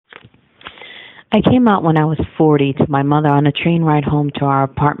I came out when I was 40 to my mother on a train ride home to our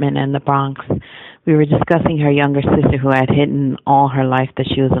apartment in the Bronx. We were discussing her younger sister who had hidden all her life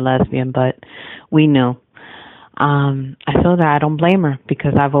that she was a lesbian, but we knew. I told her I don't blame her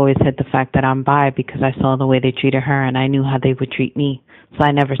because I've always hid the fact that I'm bi because I saw the way they treated her and I knew how they would treat me. So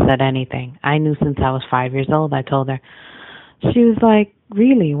I never said anything. I knew since I was 5 years old, I told her. She was like,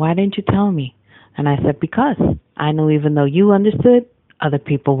 really? Why didn't you tell me? And I said, because I knew even though you understood, other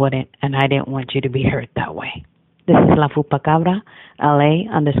people wouldn't, and I didn't want you to be hurt that way. This is La Fupacabra,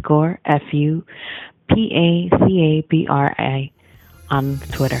 LA_FUPACABRA on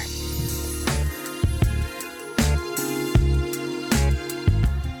Twitter.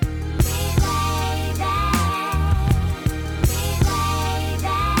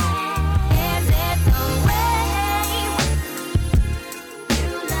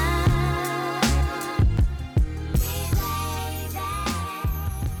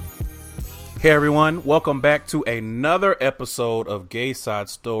 Hey everyone, welcome back to another episode of Gay Side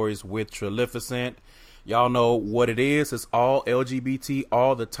Stories with Trilificent. Y'all know what it is. It's all LGBT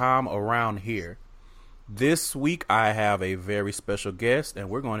all the time around here. This week I have a very special guest and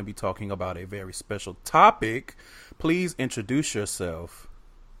we're going to be talking about a very special topic. Please introduce yourself.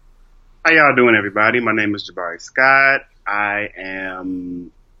 How y'all doing, everybody? My name is Jabari Scott. I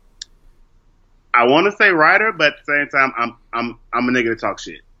want to say writer, but at the same time I'm a nigga that talk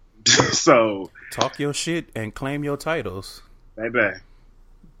shit. So talk your shit and claim your titles, baby.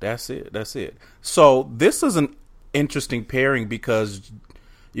 That's it. So this is an interesting pairing because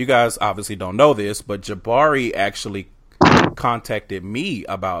you guys obviously don't know this, but Jabari actually contacted me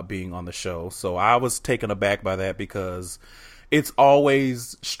about being on the show. So I was taken aback by that because it's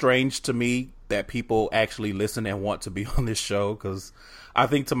always strange to me that people actually listen and want to be on this show. Because I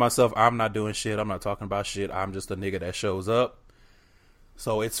think to myself, I'm not doing shit. I'm not talking about shit. I'm just a nigga that shows up.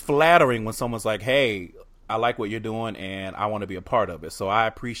 So it's flattering when someone's like, hey, I like what you're doing and I want to be a part of it. So I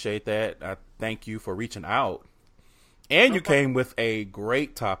appreciate that. I thank you for reaching out. And you came with a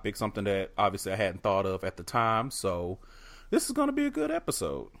great topic, something that obviously I hadn't thought of at the time. So this is going to be a good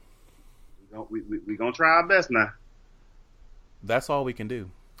episode. We're going to try our best now. That's all we can do.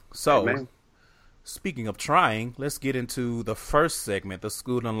 So, hey, speaking of trying, let's get into the first segment, the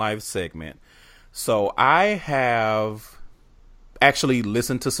School and Life segment. So I have actually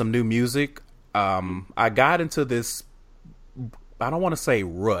listened to some new music. I got into this, I don't want to say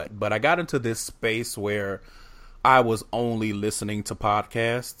rut, but I got into this space where I was only listening to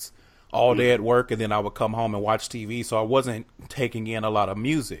podcasts all day at work, and then I would come home and watch TV, so I wasn't taking in a lot of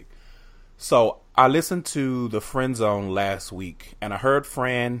music. So I listened to the Friend Zone last week, and I heard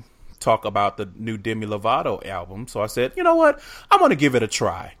Fran talk about the new Demi Lovato album, so I said, you know what, I'm going to give it a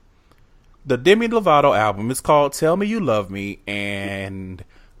try. The Demi Lovato album is called Tell Me You Love Me, and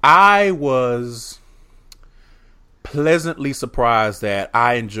I was pleasantly surprised that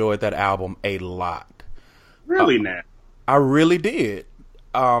I enjoyed that album a lot. Really, now? I really did.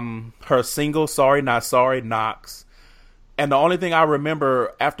 Her single, Sorry Not Sorry, knocks. And the only thing I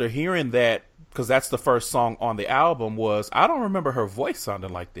remember after hearing that, because that's the first song on the album, was I don't remember her voice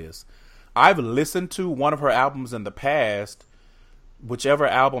sounding like this. I've listened to one of her albums in the past, whichever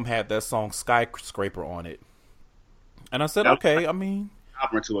album had that song Skyscraper on it. And I said, okay, I mean,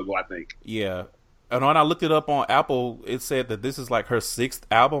 album or two ago, I think. Yeah. And when I looked it up on Apple, it said that this is like her 6th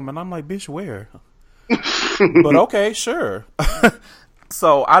album. And I'm like, bitch, where? But okay, sure.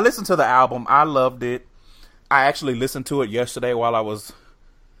 So I listened to the album. I loved it. I actually listened to it yesterday while I was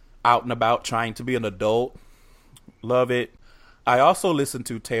out and about trying to be an adult. Love it. I also listened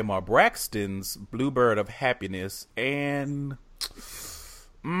to Tamar Braxton's Bluebird of Happiness, and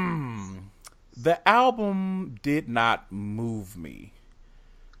the album did not move me.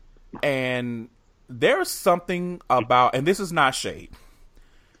 And there's something about, and this is not shade.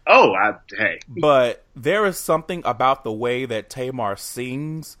 Oh, hey. But there is something about the way that Tamar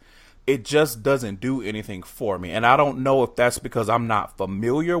sings. It just doesn't do anything for me. And I don't know if that's because I'm not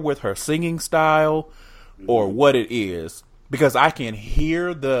familiar with her singing style or what it is. Because I can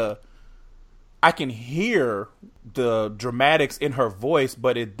hear the dramatics in her voice,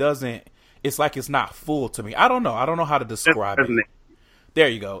 but it's like it's not full to me. I don't know how to describe it. There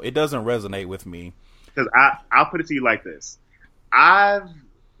you go. It doesn't resonate with me. Because I'll put it to you like this. I've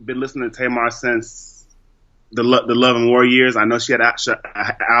been listening to Tamar since the Love and War years. I know she had an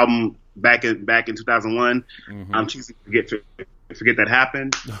album back in 2001. Mm-hmm. I'm choosing to forget that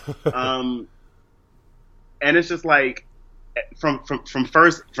happened. And it's just like from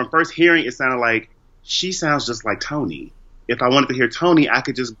first hearing, it sounded like she sounds just like Tony. If I wanted to hear Tony, I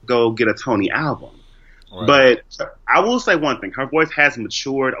could just go get a Tony album. Right. But I will say one thing: her voice has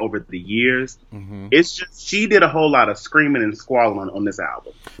matured over the years. Mm-hmm. It's just she did a whole lot of screaming and squalling on this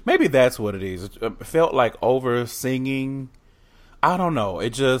album. Maybe that's what it is. It felt like over singing. I don't know.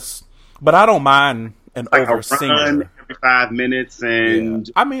 It just, but I don't mind an Like over a singer run every 5 minutes, and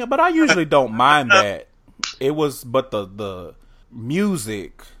I mean, but I usually don't mind that. It was, but the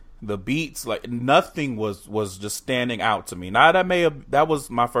music, the beats, like nothing was just standing out to me. Now that was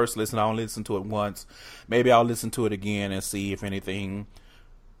my first listen. I only listened to it once. Maybe I'll listen to it again and see if anything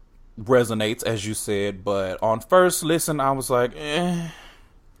resonates, as you said. But on first listen, I was like,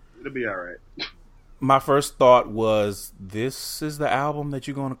 it'll be all right. My first thought was, this is the album that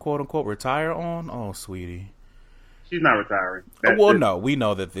you're going to quote unquote retire on? Oh, sweetie. She's not retiring. Well, no, we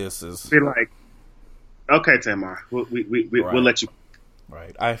know that this is. Be like, okay, Tamar, we'll let you.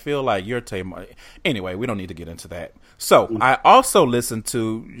 Right. I feel like you're Tamar. Anyway, we don't need to get into that. So, I also listened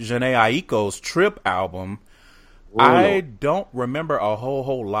to Jhené Aiko's Trip album. I don't remember a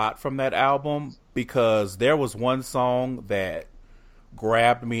whole lot from that album because there was one song that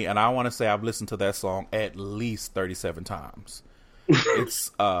grabbed me, and I want to say I've listened to that song at least 37 times.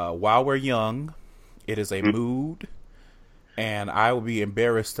 It's While We're Young. It is a mood, and I will be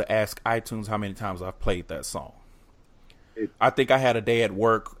embarrassed to ask iTunes how many times I've played that song. I think I had a day at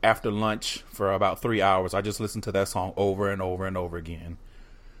work after lunch for about 3 hours. I just listened to that song over and over and over again.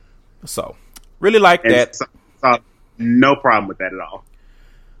 So, really like that. No problem with that at all.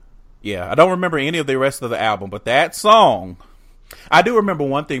 Yeah, I don't remember any of the rest of the album, but that song, I do remember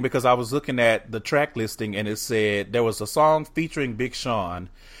one thing because I was looking at the track listing and it said there was a song featuring Big Sean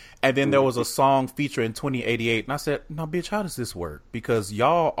and then there was a song featuring 2088. And I said, no, bitch, how does this work? Because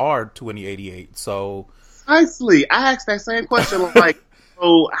y'all are 2088. So, precisely. I asked that same question. Like,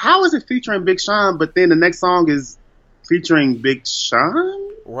 so how is it featuring Big Sean, but then the next song is featuring Big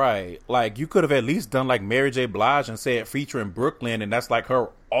Sean? Right. Like, you could have at least done like Mary J. Blige and said featuring Brooklyn, and that's like her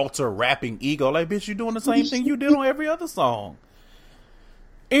alter rapping ego. Like, bitch, you doing the same thing you did on every other song.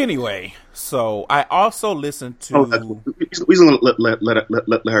 Anyway, so I also listened to. We're gonna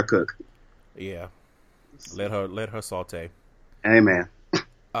let her cook. Yeah, let her saute. Amen.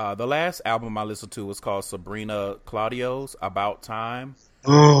 The last album I listened to was called Sabrina Claudio's About Time.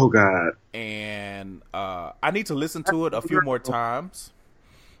 Oh God! And I need to listen to it a few more times.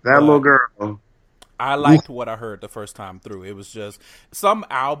 That little girl. I liked what I heard the first time through. It was just some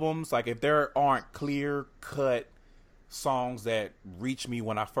albums, like if there aren't clear cut songs that reach me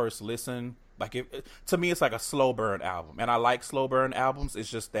when I first listen, like to me it's like a slow burn album, and I like slow burn albums. It's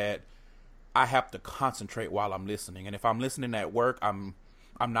just that I have to concentrate while I'm listening, and if I'm listening at work, I'm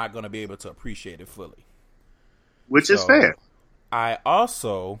not going to be able to appreciate it fully, which is fair. I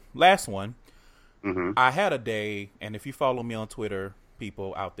also, last one, I had a day, and if you follow me on Twitter,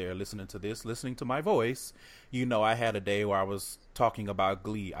 people out there listening to my voice, you know I had a day where I was talking about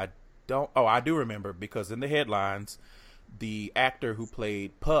Glee. I do remember because in the headlines, the actor who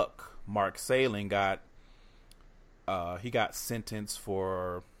played Puck, Mark Salling, got sentenced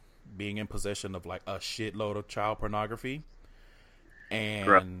for being in possession of like a shitload of child pornography.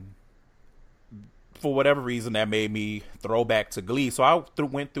 And for whatever reason, that made me throw back to Glee. So I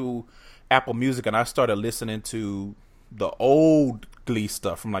went through Apple Music and I started listening to the old Glee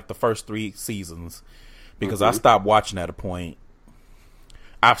stuff from like the first 3 seasons because I stopped watching at a point.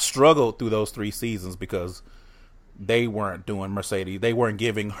 I've struggled through those 3 seasons because they weren't doing Mercedes. They weren't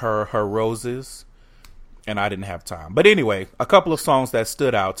giving her roses, and I didn't have time. But anyway, a couple of songs that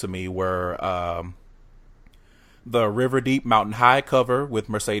stood out to me were the River Deep Mountain High cover with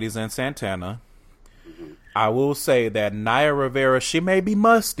Mercedes and Santana. I will say that Naya Rivera, she may be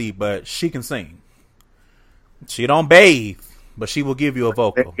musty, but she can sing. She don't bathe, but she will give you a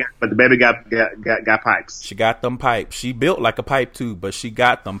vocal. But the baby got pipes. She got them pipes. She built like a pipe too, but she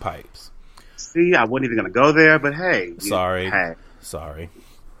got them pipes. See, I wasn't even gonna go there, but hey, sorry.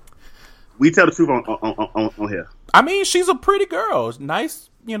 We tell the truth on here. I mean, she's a pretty girl, nice.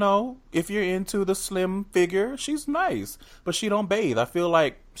 You know, if you're into the slim figure, she's nice, but she don't bathe. I feel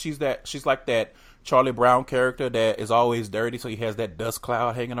like she's like that Charlie Brown character that is always dirty, so he has that dust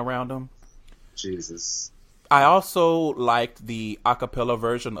cloud hanging around him. Jesus. I also liked the a cappella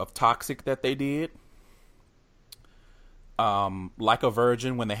version of Toxic that they did. Like a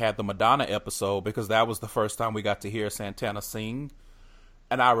Virgin when they had the Madonna episode, because that was the first time we got to hear Santana sing.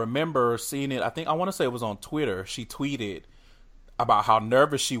 And I remember seeing it, I want to say it was on Twitter. She tweeted about how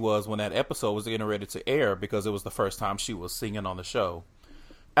nervous she was when that episode was getting ready to air because it was the first time she was singing on the show.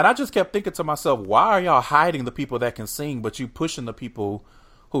 And I just kept thinking to myself, why are y'all hiding the people that can sing, but you pushing the people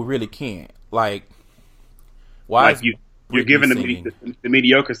who really can't? Like, why? Like you're giving the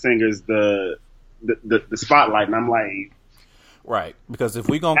mediocre singers the the spotlight, and I'm like, right, because if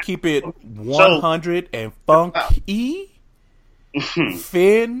we're gonna keep it 100 and funky,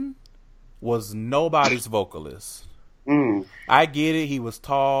 Finn was nobody's vocalist. I get it. He was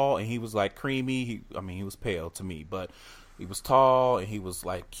tall and he was like creamy. He was pale to me, but he was tall and he was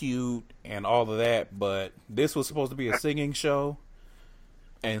like cute and all of that. But this was supposed to be a singing show,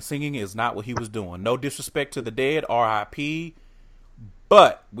 and singing is not what he was doing. No disrespect to the dead, R.I.P.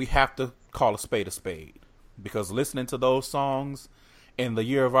 But we have to call a spade, because listening to those songs in the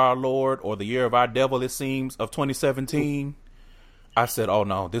year of our Lord, or the year of our devil, it seems, of 2017, I said, oh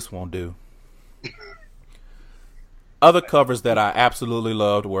no, this won't do. Other covers that I absolutely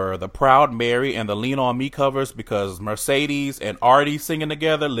loved were the Proud Mary and the Lean On Me covers, because Mercedes and Artie singing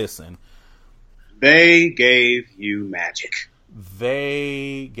together, listen. They gave you magic.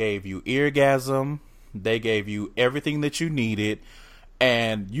 They gave you eargasm. They gave you everything that you needed.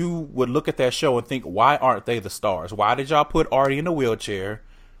 And you would look at that show and think, why aren't they the stars? Why did y'all put Artie in a wheelchair?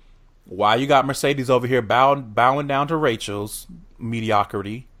 Why you got Mercedes over here bowing down to Rachel's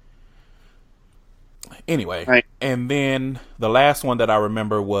mediocrity? Anyway, right. And then the last one that I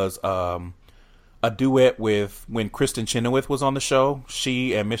remember was a duet with when Kristen Chenoweth was on the show.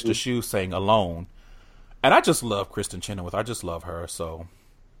 She and Mr. Shu sang Alone. And I just love Kristen Chenoweth. I just love her. So,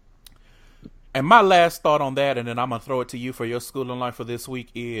 and my last thought on that, and then I'm going to throw it to you for your school and life for this week,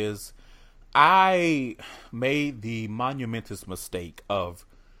 is I made the monumentous mistake of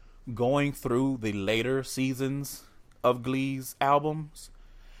going through the later seasons of Glee's albums.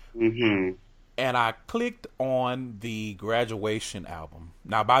 Mm-hmm. And I clicked on the Graduation album.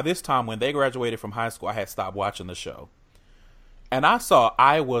 Now, by this time, when they graduated from high school, I had stopped watching the show. And I saw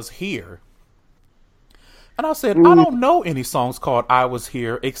I Was Here. And I said, I don't know any songs called I Was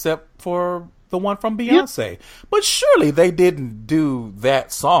Here except for the one from Beyonce. Yep. But surely they didn't do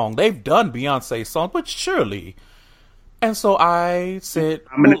that song. They've done Beyonce songs, but surely. And so I said,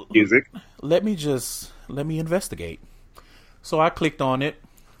 well, music. Let me investigate. So I clicked on it.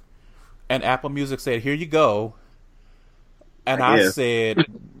 And Apple Music said, here you go. And I said,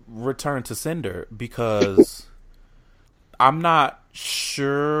 return to sender, because I'm not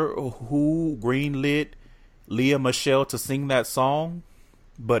sure who greenlit Lea Michele to sing that song,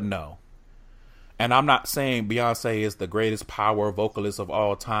 but no. And I'm not saying Beyonce is the greatest power vocalist of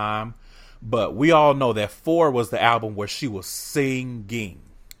all time, but we all know that 4 was the album where she was singing.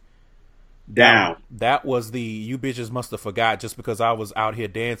 Down. That was the, you bitches must have forgot, just because I was out here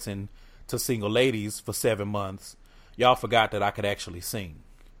dancing to Single Ladies for 7 months, y'all forgot that I could actually sing.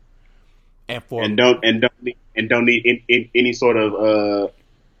 And don't need any sort of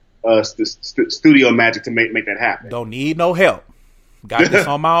studio magic to make that happen. Don't need no help. Got this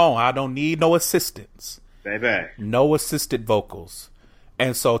on my own. I don't need no assistance. Baby. No assisted vocals.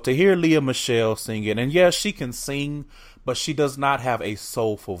 And so to hear Lea Michele sing it, and yes, she can sing, but she does not have a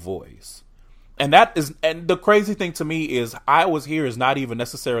soulful voice. And the crazy thing to me is I Was Here is not even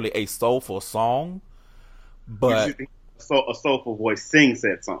necessarily a soulful song, but a soulful voice sings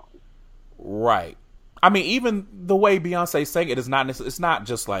that song. Right. I mean, even the way Beyonce sang it is not it's not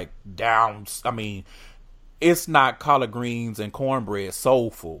just like down. I mean, it's not collard greens and cornbread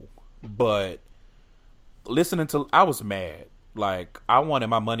soulful, but listening to, I was mad. Like, I wanted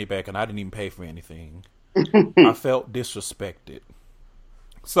my money back and I didn't even pay for anything. I felt disrespected.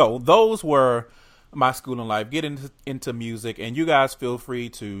 So those were my school and life. Get into music, and you guys feel free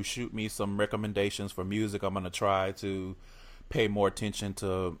to shoot me some recommendations for music. I'm going to try to pay more attention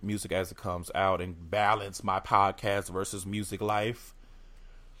to music as it comes out and balance my podcast versus music life.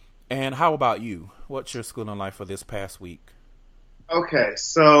 And how about you? What's your school and life for this past week? Okay,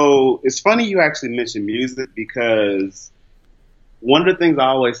 so it's funny you actually mentioned music, because one of the things I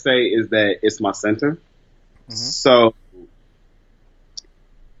always say is that it's my center. Mm-hmm. So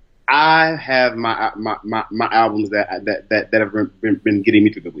I have my albums that have been getting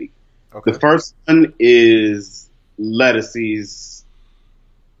me through the week. Okay. The first one is Lettucey's.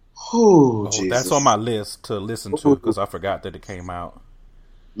 That's on my list to listen to, because I forgot that it came out.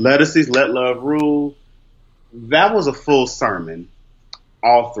 Lettucey's Let Love Rule. That was a full sermon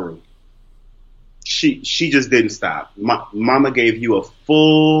all through. She just didn't stop. Mama gave you a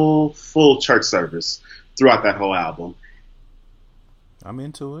full church service throughout that whole album. I'm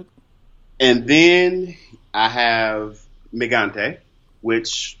into it. And then I have Migante,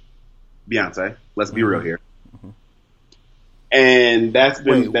 which Beyonce. Let's be real here. Mm-hmm. And that's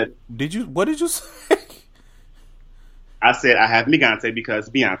been that. What did you say? I said I have Migante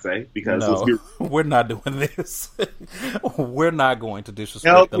because Beyonce. Because no, we're not doing this. We're not going to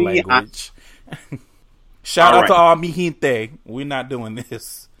disrespect the language. Shout out to all mi gente. We're not doing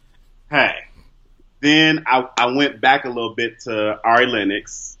this. Hey, Then I went back a little bit to Ari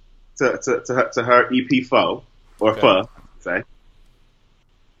Lennox, to her EP Foe, or Okay. Pho, say.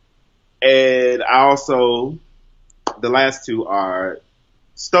 And I also, the last two are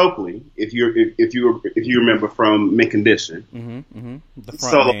Stokely, if you remember from Mint Condition. The front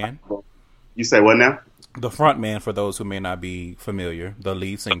Solo man. album. You say what now? The front man, for those who may not be familiar, the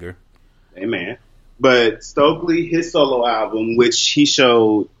lead singer. Amen. But Stokely, his solo album, which he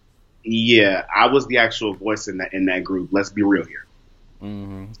showed, yeah, I was the actual voice in that group. Let's be real here.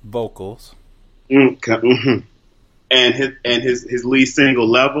 Vocals. Mm-hmm. And his lead single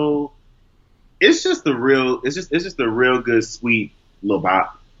Level, it's just a real good sweet little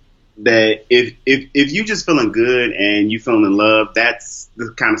bop. That if you just feeling good and you feeling in love, that's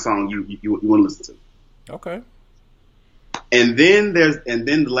the kind of song you want to listen to. Okay. And then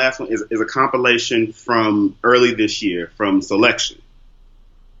the last one is a compilation from early this year from Selection.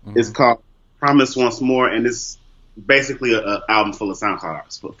 It's called Promise Once More, and it's basically an album full of SoundCloud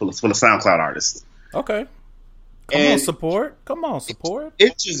artists, full of SoundCloud artists. Okay. Come on, support.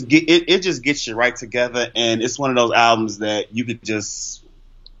 It just gets you right together, and it's one of those albums that you could just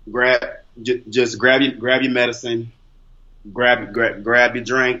grab your medicine, grab your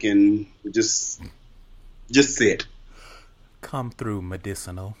drink, and just sit. Come through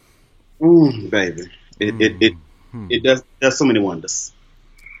medicinal. Baby, it does so many wonders.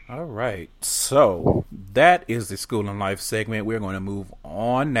 All right, so that is the School and Life segment. We're going to move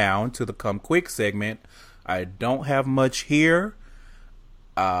on now to the Come Quick segment. I don't have much here,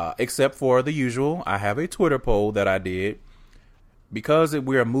 except for the usual. I have a Twitter poll that I did. Because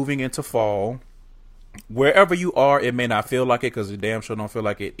we are moving into fall, wherever you are, it may not feel like it, because you damn sure don't feel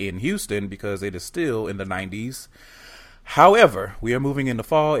like it in Houston, because it is still in the 90s. However, we are moving into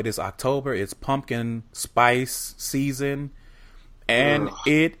fall. It is October. It's pumpkin spice season. And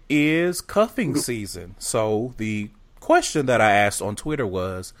it is cuffing season. So the question that I asked on Twitter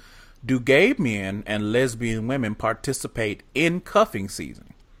was, do gay men and lesbian women participate in cuffing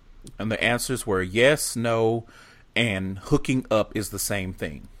season? And the answers were yes, no, and hooking up is the same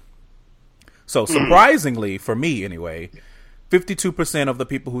thing. So surprisingly, for me anyway, 52% of the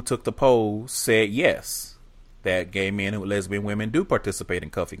people who took the poll said yes, that gay men and lesbian women do participate in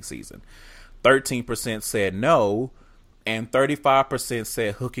cuffing season. 13% said no, and 35%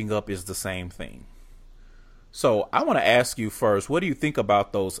 said hooking up is the same thing. So I want to ask you first, what do you think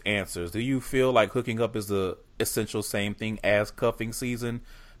about those answers? Do you feel like hooking up is the essential same thing as cuffing season?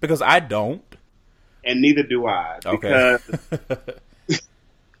 Because I don't. And neither do I. Okay. Because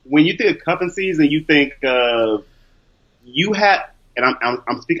when you think of cuffing season, you think you have, and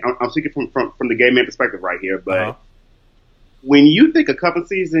I'm speaking from the gay man perspective right here, but when you think of cuffing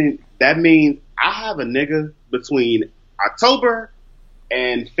season, that means I have a nigga between October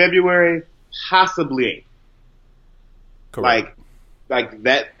and February, possibly April. Correct. Like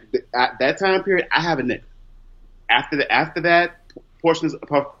that at that time period, I have a nigga. After that portion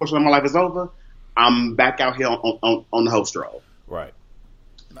of my life is over, I'm back out here on the host roll. Right.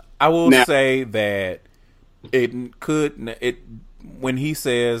 I will say that when he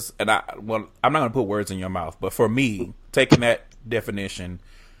says, and I'm not going to put words in your mouth, but for me, taking that definition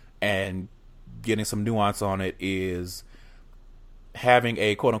and getting some nuance on it is having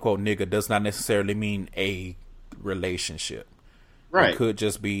a quote unquote nigga does not necessarily mean a relationship. Right. It could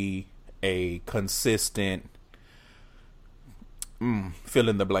just be a consistent fill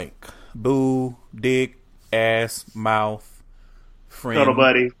in the blank. Boo, dick, ass, mouth, friend,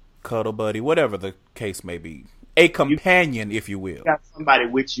 cuddle buddy, whatever the case may be. A companion, if you will. You got somebody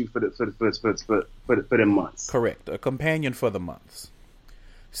with you for the months. Correct. A companion for the months.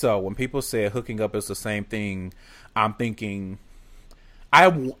 So when people say hooking up is the same thing, I'm thinking,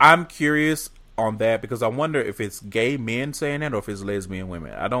 I'm curious on that, because I wonder if it's gay men saying that or if it's lesbian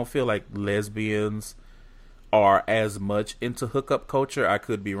women. I don't feel like lesbians are as much into hookup culture. I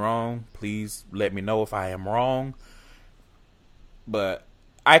could be wrong. Please let me know if I am wrong. But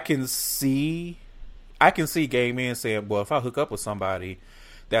I can see gay men saying, well, if I hook up with somebody,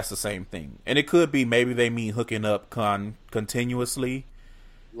 that's the same thing. And it could be maybe they mean hooking up continuously.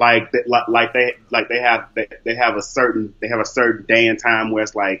 Like they have a certain day and time where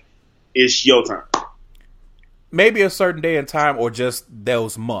it's like, it's your turn. Maybe a certain day and time, or just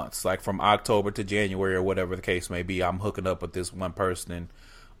those months, like from October to January or whatever the case may be. I'm hooking up with this one person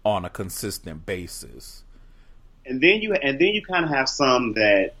on a consistent basis. And then you kind of have some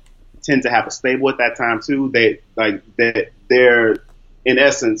that tend to have a stable at that time too. They're in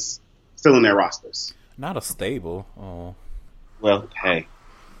essence filling their rosters. Not a stable. Oh. Well, hey,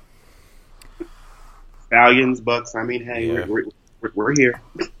 Stallions, Bucks. I mean, hey, yeah. we're here.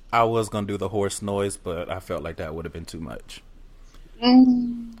 I was gonna do the horse noise, but I felt like that would have been too much.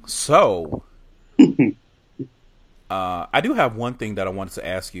 So, I do have one thing that I wanted to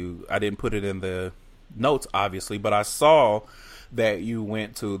ask you. I didn't put it in the notes, obviously, but I saw that you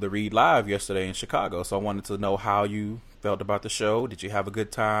went to the Read Live yesterday in Chicago. So I wanted to know how you felt about the show. Did you have a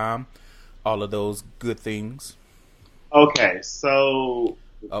good time? All of those good things. Okay, so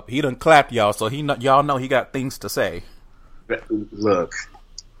He done clapped y'all, so y'all know he got things to say. look,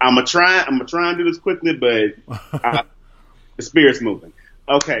 I'm gonna try and do this quickly, but the spirit's moving.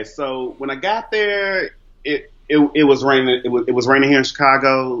 Okay, so when I got there, it was raining. It was raining here in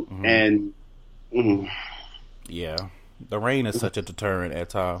Chicago, and yeah, the rain is such a deterrent at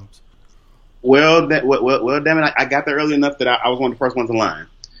times. Well, damn it! I got there early enough that I was one of the first ones in line.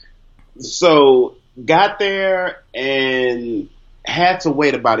 So got there and had to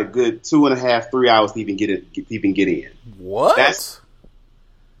wait about a good 2.5, 3 hours to even get in. What?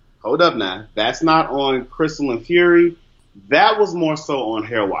 Hold up now. That's not on Crystal and Fury. That was more so on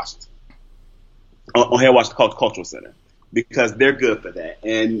Harold Washington. On Harold Washington Cultural Center, because they're good for that.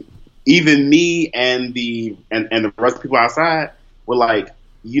 And even me and the rest of the people outside were like,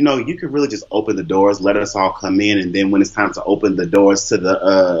 you could really just open the doors, let us all come in, and then when it's time to open the doors to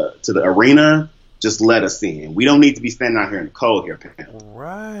the arena, just let us in. We don't need to be standing out here in the cold here, apparently.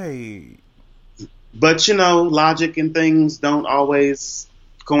 Right. But logic and things don't always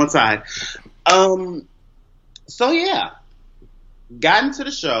coincide. So yeah, got into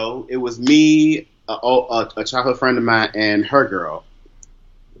the show. It was me, a childhood friend of mine, and her girl.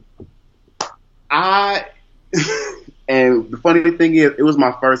 And the funny thing is, it was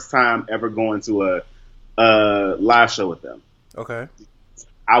my first time ever going to a live show with them. Okay.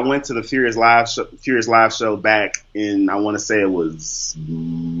 I went to the Furious Live show back in, I want to say it was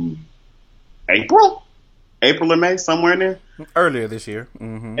April or May, somewhere in there. Earlier this year.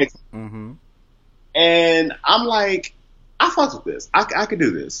 Mm-hmm. And I'm like, I fucked with this. I could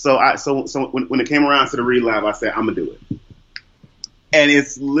do this. So when it came around to the Read Live, I said, I'm gonna do it. And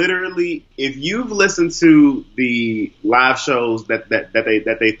it's literally, if you've listened to the live shows that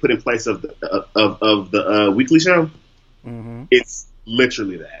they put in place of the weekly show, it's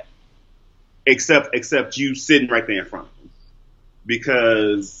literally that. Except you sitting right there in front of them,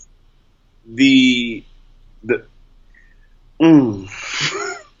 because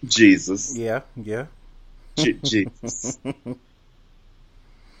Jesus. Yeah. Jesus.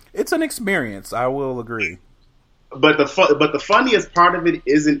 It's an experience. I will agree. But the funniest part of it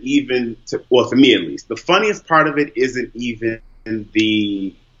isn't even, for me at least, the funniest part of it isn't even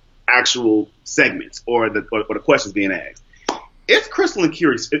the actual segments or the questions being asked. It's Crystal and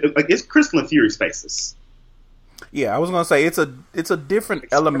Fury's faces. Yeah, I was gonna say it's a different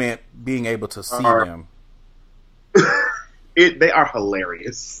element being able to see them. They are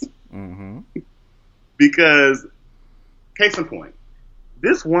hilarious. Because, case in point,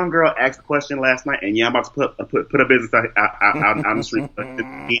 this one girl asked a question last night, and I'm about to put her business out on the street. Put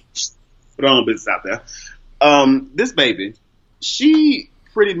her own business out there. This baby, she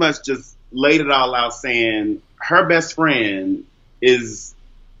pretty much just laid it all out, saying her best friend is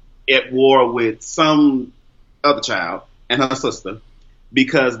at war with some other child and her sister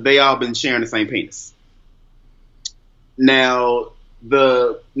because they all been sharing the same penis. Now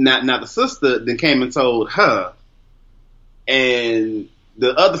the sister then came and told her, and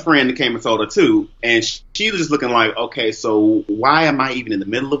the other friend that came and told her too, and she was just looking like, okay, so why am I even in the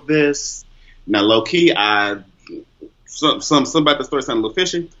middle of this? Now, low key, some about the story sounded a little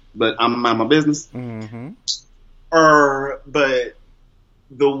fishy, but I'm mind my business. But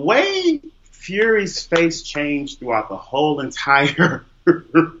the way Fury's face changed throughout the whole entire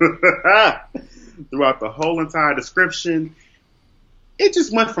description, it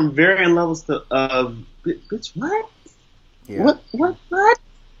just went from varying levels to bitch, what? Yeah. What?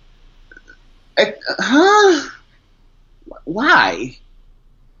 Why?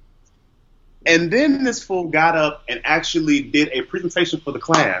 And then this fool got up and actually did a presentation for the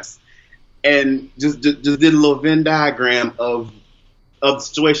class and just did a little Venn diagram of the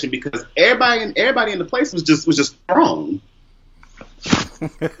situation, because everybody in the place was just thrown.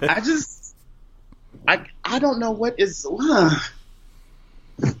 I don't know what is.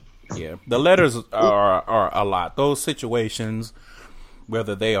 Yeah, the letters are a lot. Those situations,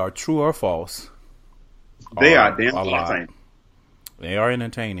 whether they are true or false, they are damn entertaining. They are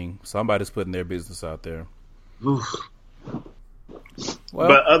entertaining. Somebody's putting their business out there. Well,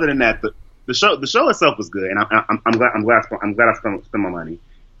 but other than that, the show itself was good, and I'm glad I spent my money.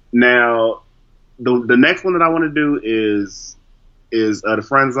 Now, the next one that I want to do is the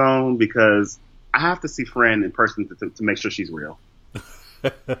Friend Zone, because I have to see Friend in person to make sure she's real.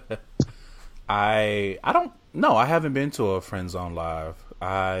 I don't no, I haven't been to a Friend Zone live.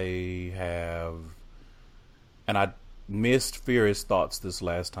 I have, and I missed Furious Thoughts this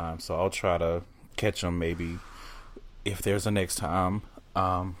last time, so I'll try to catch them maybe if there's a next time.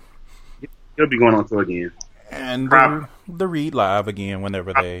 He'll be going on tour again, and the Read live again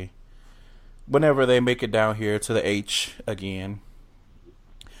whenever they make it down here to the H again.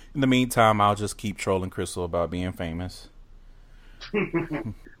 In the meantime, I'll just keep trolling Crystal about being famous.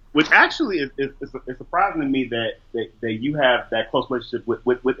 Which actually is surprising to me that you have that close relationship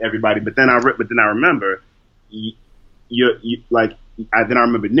with everybody. But then I remember I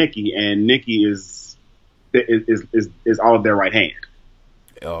remember Nikki, and Nikki is all of their right hand.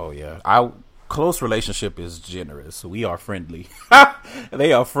 Oh yeah, our close relationship is generous. We are friendly.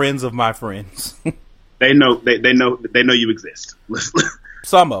 They are friends of my friends. They know you exist.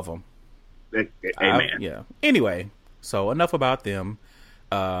 Some of them. Amen. Yeah. Anyway, so enough about them.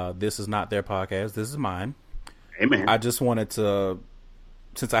 This is not their podcast. This is mine. Amen. I just wanted to,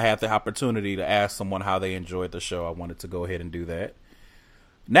 since I had the opportunity to ask someone how they enjoyed the show, I wanted to go ahead and do that.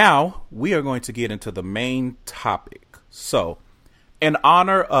 Now, we are going to get into the main topic. So, in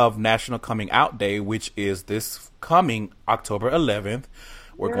honor of National Coming Out Day, which is this coming October 11th,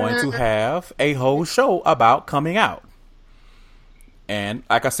 we're going to have a whole show about coming out. And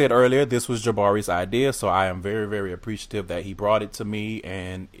like I said earlier, this was Jabari's idea, so I am very, very appreciative that he brought it to me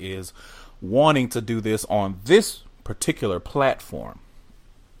and is wanting to do this on this particular platform.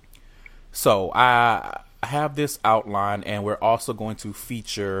 So I have this outline, and we're also going to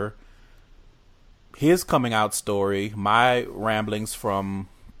feature his coming out story, my ramblings from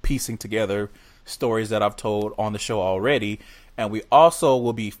piecing together stories that I've told on the show already, and we also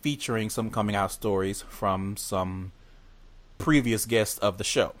will be featuring some coming out stories from some previous guests of the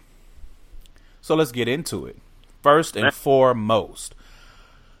show. So let's get into it. First and foremost,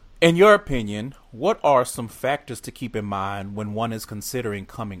 in your opinion, what are some factors to keep in mind when one is considering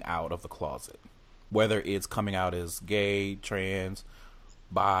coming out of the closet? Whether it's coming out as gay, trans,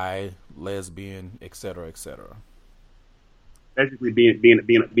 bi, lesbian, etc., etc. Basically,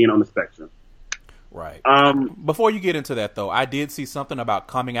 being on the spectrum. Right. Before you get into that, though, I did see something about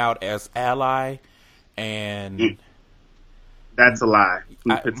coming out as ally, and that's a lie.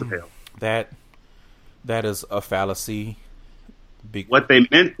 It's a hell. That is a fallacy. What they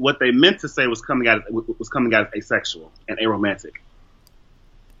meant to say was coming out as asexual and aromantic.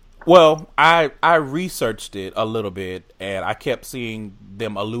 Well, I researched it a little bit, and I kept seeing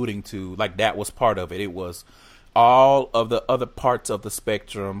them alluding to like that was part of it. It was all of the other parts of the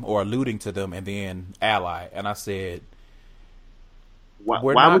spectrum, or alluding to them, and then ally. And I said,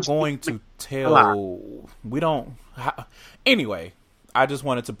 we're not going to tell. We don't. Anyway, I just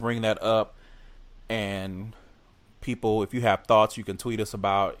wanted to bring that up, and people, if you have thoughts, you can tweet us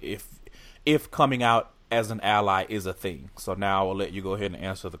about if coming out as an ally is a thing. So now I'll let you go ahead and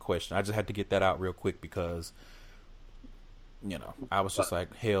answer the question. I just had to get that out real quick because, I was just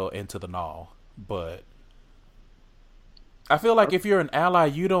like hell into the gnaw. But I feel like if you're an ally,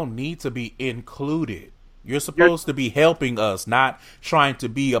 you don't need to be included. You're supposed to be helping us, not trying to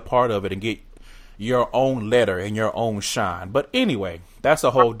be a part of it and get your own letter and your own shine. But anyway, that's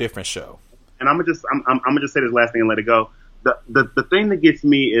a whole different show. And I'm gonna just say this last thing and let it go. The thing that gets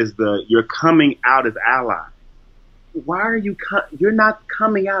me is you're coming out as ally. Why are you're not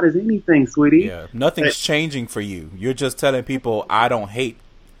coming out as anything, sweetie? Yeah, nothing's changing for you. You're just telling people I don't hate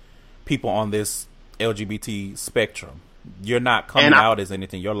people on this LGBT spectrum. You're not coming out as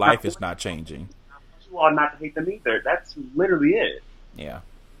anything. Your life is not changing. You are not to hate them either. That's literally it. Yeah.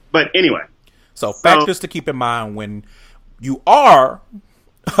 But anyway. So factors to keep in mind when you are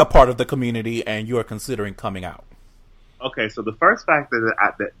a part of the community and you are considering coming out. Okay, so the first factor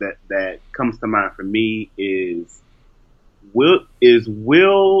that comes to mind for me is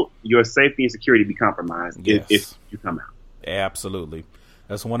will your safety and security be compromised if you come out? Absolutely.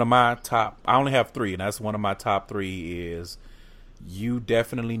 That's one of my top. I only have 3, and that's one of my top 3 is you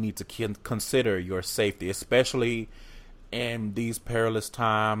definitely need to consider your safety, especially in these perilous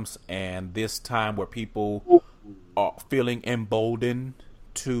times and this time where people are feeling emboldened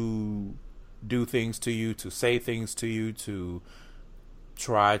to do things to you, to say things to you, to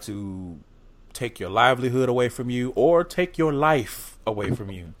try to take your livelihood away from you or take your life away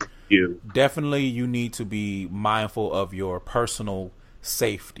from you. Definitely you need to be mindful of your personal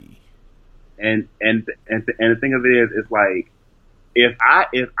safety. And the thing of it is like if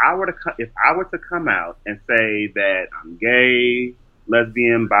I were to come out and say that I'm gay,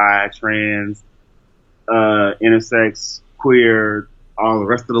 lesbian, bi, trans, intersex, queer, all the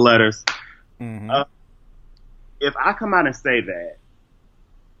rest of the letters. Mm-hmm. If I come out and say that,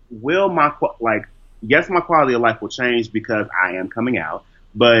 will yes, my quality of life will change because I am coming out,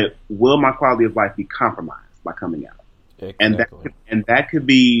 but will my quality of life be compromised by coming out? Exactly. And that could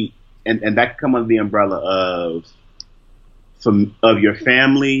be, and that could come under the umbrella of your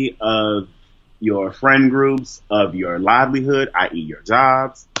family, of your friend groups, of your livelihood, i.e. your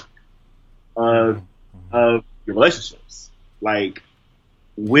jobs, of your relationships. Like,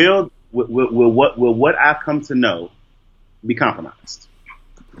 will what I've come to know be compromised?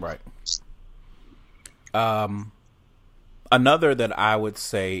 Right. Another that I would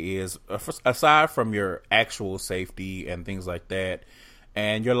say is, aside from your actual safety and things like that,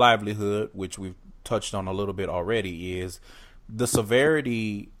 and your livelihood, which we've touched on a little bit already, is the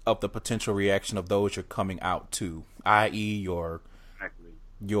severity of the potential reaction of those you're coming out to, i.e.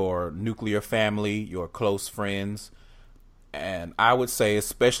 your nuclear family, your close friends, and I would say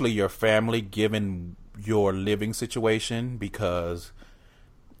especially your family, given your living situation, because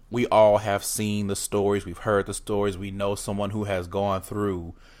we all have seen the stories, we've heard the stories, we know someone who has gone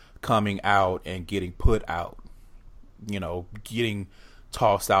through coming out and getting put out, getting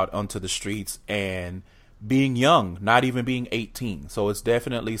tossed out onto the streets and being young, not even being 18. So it's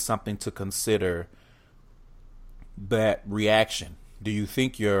definitely something to consider, that reaction. Do you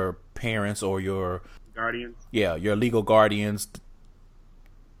think your parents or your guardians, your legal guardians,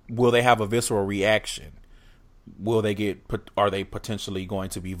 will they have a visceral reaction? Are they potentially going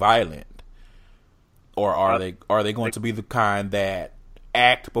to be violent, or are they going to be the kind that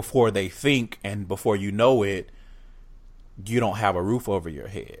act before they think, and before you know it, you don't have a roof over your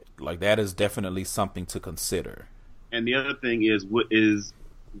head? Like, that is definitely something to consider. And the other thing is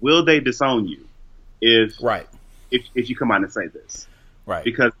will they disown you if you come out and say this? Right.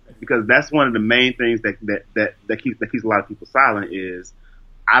 Because that's one of the main things that keeps a lot of people silent is,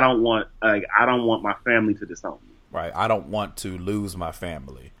 I don't want my family to disown me. Right. I don't want to lose my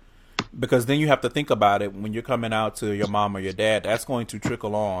family. Because then you have to think about it, when you're coming out to your mom or your dad, that's going to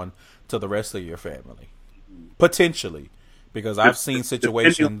trickle on to the rest of your family. Potentially. Because I've seen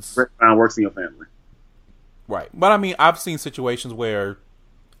situations works in your family. Right. But I mean, I've seen situations where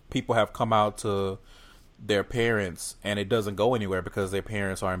people have come out to their parents and it doesn't go anywhere because their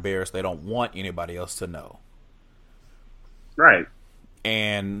parents are embarrassed. They don't want anybody else to know. Right.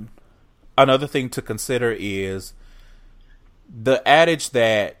 And another thing to consider is the adage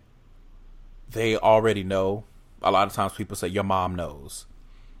that they already know. A lot of times people say your mom knows.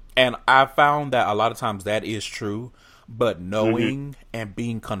 And I found that a lot of times that is true, but knowing and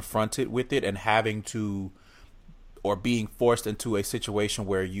being confronted with it and having to, or being forced into a situation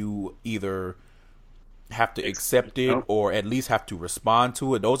where you either have to accept it or at least have to respond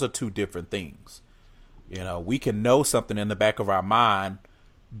to it, those are two different things. We can know something in the back of our mind,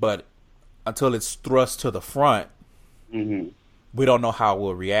 but until it's thrust to the front, we don't know how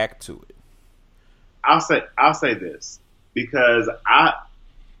we'll react to it. I'll say this, because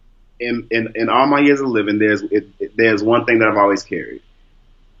in all my years of living, there's one thing that I've always carried.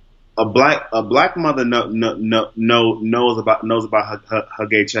 A black mother knows about her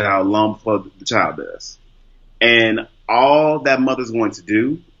gay child long before the child does, and all that mother's going to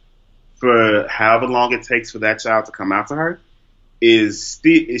do for however long it takes for that child to come out to her is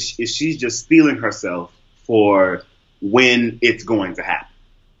she's just steeling herself for when it's going to happen.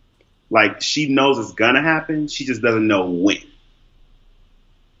 Like, she knows it's gonna happen, she just doesn't know when.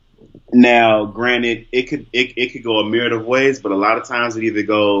 Now, granted, it could go a myriad of ways, but a lot of times it either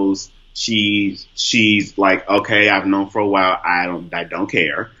goes, she's like, okay, I've known for a while, I don't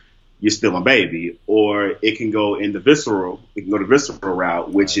care, you're still my baby, or it can go the visceral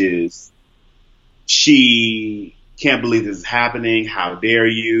route, which is, she can't believe this is happening, how dare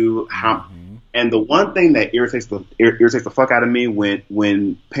you, and the one thing that irritates the fuck out of me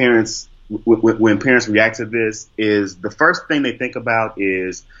when parents react to this is, the first thing they think about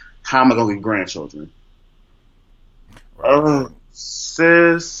is, how am I going to get grandchildren?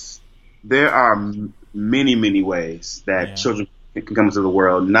 Sis, there are many, many ways that children can come into the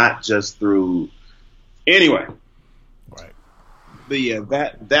world, not just through. Anyway. Right. But yeah,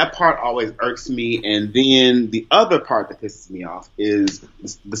 that part always irks me. And then the other part that pisses me off is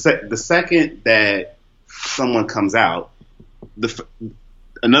the second that someone comes out,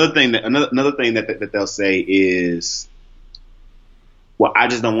 another thing that they'll say is, well, I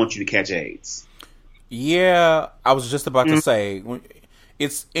just don't want you to catch AIDS. Yeah, I was just about to say,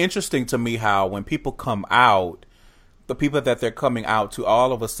 it's interesting to me how when people come out, the people that they're coming out to,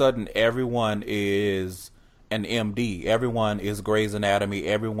 all of a sudden, everyone is an MD. Everyone is Grey's Anatomy.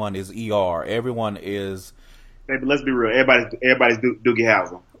 Everyone is ER. Everyone is... Baby, let's be real. Everybody's Doogie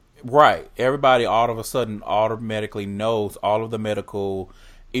Howser. Right. Everybody all of a sudden automatically knows all of the medical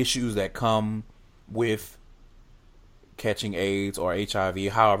issues that come with catching AIDS or HIV,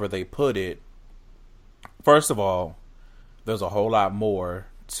 however they put it, first of all, there's a whole lot more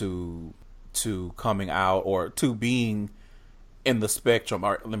to coming out or to being in the spectrum,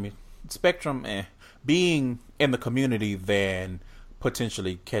 or being in the community than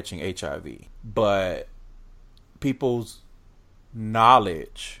potentially catching HIV. But people's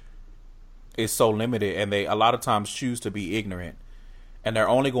knowledge is so limited, and they a lot of times choose to be ignorant, and they're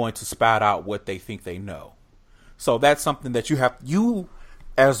only going to spout out what they think they know. So that's something that you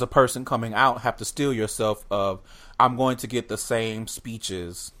as a person coming out have to steel yourself of, I'm going to get the same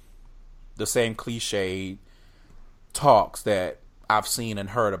speeches, the same cliche talks that I've seen and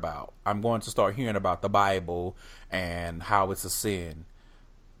heard about. I'm going to start hearing about the Bible and how it's a sin.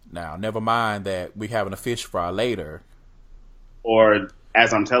 Now, never mind that we're having a fish fry later. Or,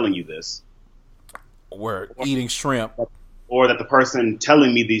 as I'm telling you this, we're eating shrimp. Or that the person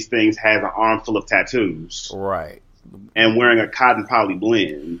telling me these things has an armful of tattoos. Right. And wearing a cotton poly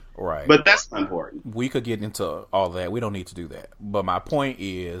blend. Right. But that's not important. We could get into all that. We don't need to do that. But my point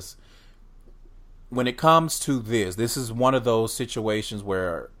is, when it comes to this is one of those situations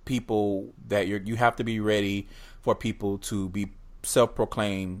where people that you have to be ready for people to be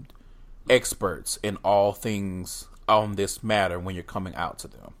self-proclaimed experts in all things on this matter when you're coming out to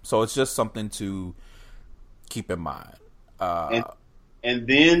them. So it's just something to keep in mind. And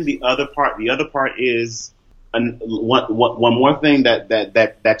then the other part is one more thing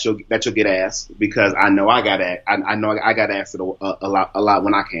that you'll get asked, because I know I got asked it a lot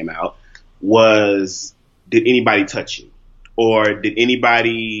when I came out, was, did anybody touch you, or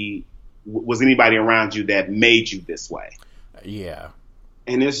was anybody around you that made you this way? Yeah.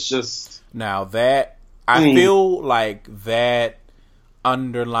 And it's just, now that I feel like that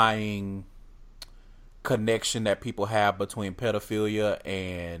underlying connection that people have between pedophilia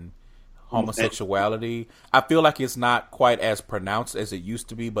and homosexuality, I feel like it's not quite as pronounced as it used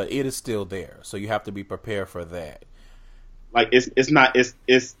to be, but it is still there. So you have to be prepared for that. Like it's not as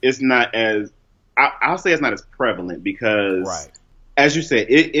I'll say it's not as prevalent, because, right, as you said,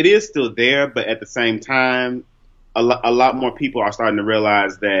 it is still there, but at the same time, a lot more people are starting to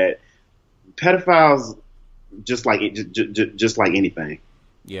realize that pedophiles just like anything.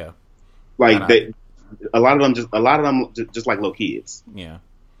 Yeah. Like a lot of them just like little kids. Yeah.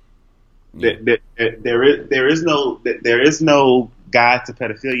 There is no guide to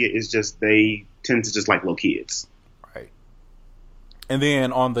pedophilia. It's just they tend to just like little kids. Right. And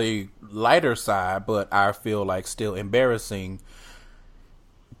then on the lighter side, but I feel like still embarrassing,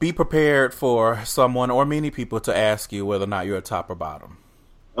 be prepared for someone or many people to ask you whether or not you're a top or bottom.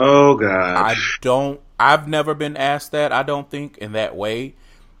 Oh God. I've never been asked that, I don't think, in that way.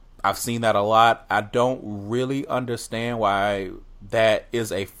 I've seen that a lot. I don't really understand why that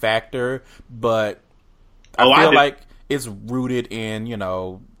is a factor, but I feel like it's rooted in,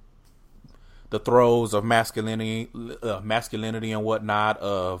 the throes of masculinity and whatnot,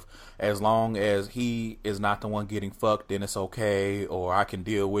 of as long as he is not the one getting fucked, then it's okay, or I can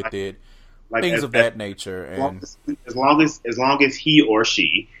deal with it. Like things of that nature. And as long as he or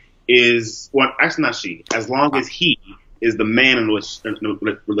she is, well, actually not she, as long as he is the man in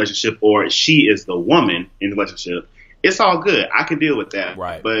the relationship, or she is the woman in the relationship, it's all good. I can deal with that.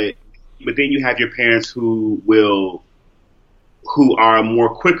 Right. But then you have your parents who are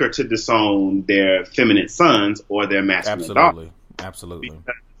more quicker to disown their feminine sons or their masculine daughters. Absolutely.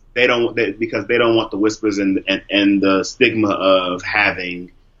 Because they don't want the whispers and the stigma of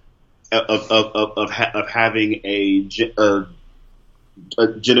having a gender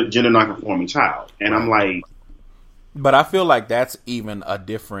nonconforming child. And I'm like, but I feel like that's even a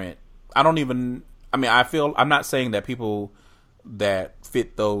different. I'm not saying that people that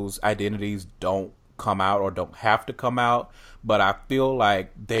fit those identities don't come out or don't have to come out, but I feel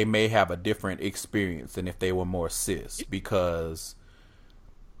like they may have a different experience than if they were more cis, because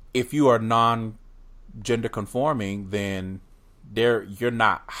if you are non-gender conforming, then you're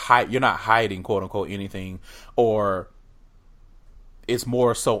not hiding, quote unquote, anything, or it's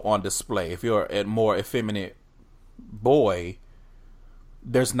more so on display. If you're a more effeminate boy,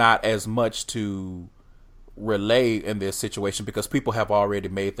 there's not as much to relay in this situation because people have already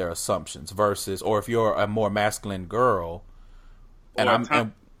made their assumptions, versus, or if you're a more masculine girl,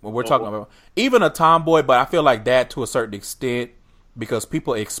 and we're talking about even a tomboy, but I feel like that to a certain extent, because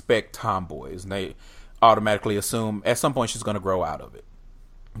people expect tomboys and they automatically assume at some point she's going to grow out of it.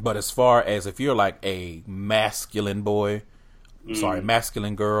 But as far as if you're like a masculine boy,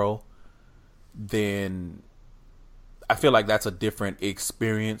 masculine girl, then I feel like that's a different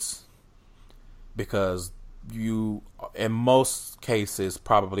experience, because you, in most cases,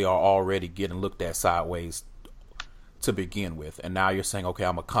 probably are already getting looked at sideways to begin with. And now you're saying, okay,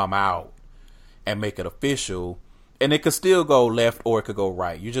 I'm going to come out and make it official. And it could still go left or it could go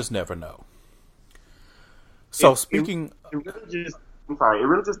right. You just never know. So speaking... It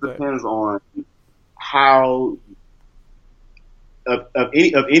really just depends on how... Of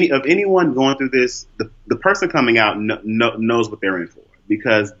anyone going through this, the person coming out knows what they're in for,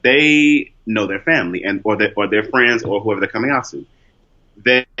 because they know their family and or their friends or whoever they're coming out to.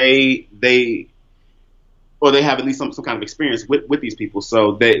 They have at least some kind of experience with these people,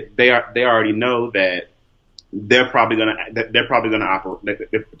 so they already know that they're probably gonna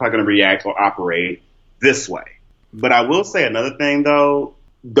react or operate this way. But I will say another thing though: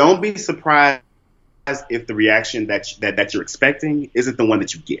 don't be surprised if the reaction that you're expecting isn't the one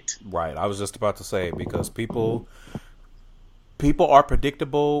that you get. Right. I was just about to say, because people are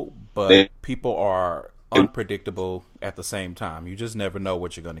predictable, but people are unpredictable at the same time. You just never know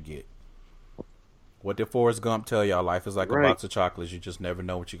what you're going to get. What did Forrest Gump tell y'all? Life is like a box of chocolates. You just never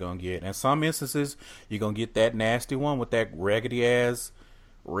know what you're going to get. In some instances, you're going to get that nasty one with that raggedy ass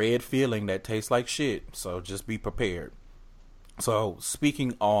red feeling that tastes like shit. So just be prepared. So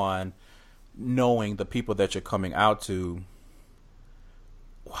speaking on knowing the people that you're coming out to,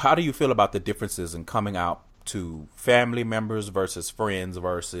 how do you feel about the differences in coming out to family members versus friends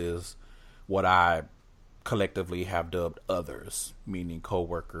versus what I collectively have dubbed others, meaning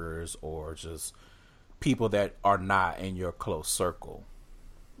coworkers or just people that are not in your close circle?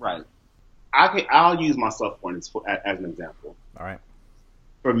 Right. I'll use myself as an example. All right.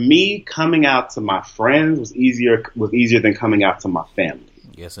 For me, coming out to my friends was easier than coming out to my family.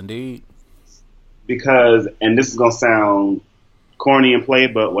 Yes, indeed. Because, and this is gonna sound corny and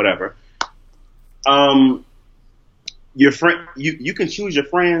played, but whatever. Your friend, you can choose your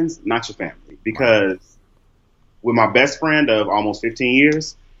friends, not your family. Because with my best friend of almost 15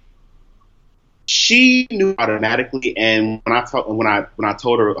 years, she knew automatically, and when I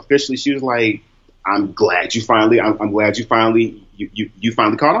told her officially, she was like, "I'm glad you finally caught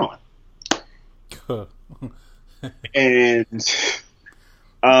on." And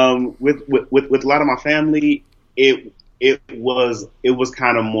with a lot of my family, it was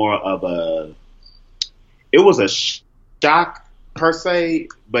kind of more of a shock per se,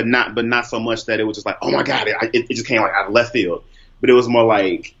 but not so much that it was just like, oh my god, it just came like out of left field. But it was more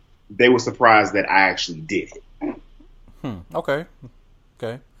like they were surprised that I actually did it. Okay.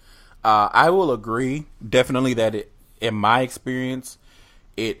 I will agree definitely that in my experience,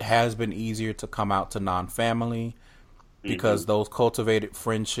 it has been easier to come out to non-family because those cultivated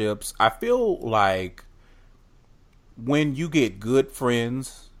friendships, I feel like when you get good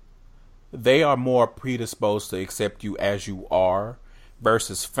friends, they are more predisposed to accept you as you are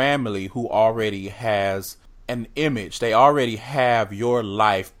versus family who already has an image. They already have your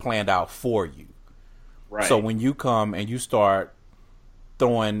life planned out for you. Right. So when you come and you start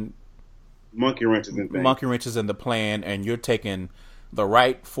throwing monkey wrenches in the plan and you're taking the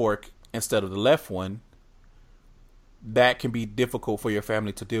right fork instead of the left one, that can be difficult for your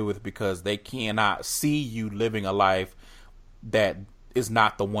family to deal with because they cannot see you living a life that is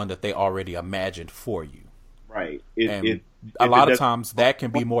not the one that they already imagined for you. Right. A lot of times that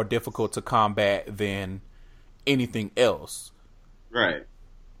can be more difficult to combat than anything else. Right.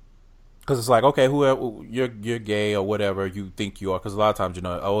 Because it's like, okay, whoever you're gay or whatever you think you are. Because a lot of times,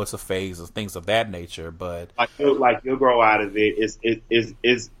 it's a phase of things of that nature. But you'll grow out of it. It's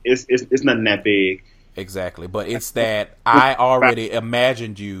nothing that big. Exactly. But it's that I already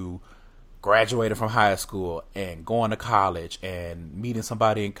imagined you graduating from high school and going to college and meeting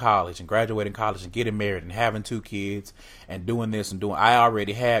somebody in college and graduating college and getting married and having 2 kids and doing this and doing. I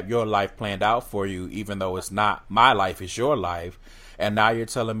already have your life planned out for you, even though it's not my life, it's your life. And now you're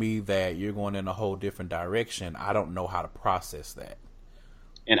telling me that you're going in a whole different direction. I don't know how to process that.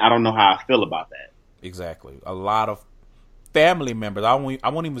 And I don't know how I feel about that. Exactly. A lot of family members, I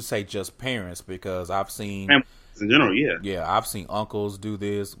won't even say just parents, because I've seen... Families in general, yeah. Yeah, I've seen uncles do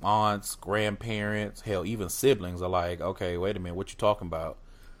this, aunts, grandparents, hell, even siblings are like, okay, wait a minute, what you talking about?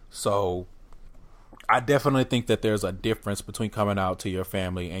 So I definitely think that there's a difference between coming out to your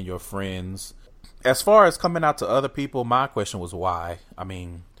family and your friends. As far as coming out to other people, my question was why. I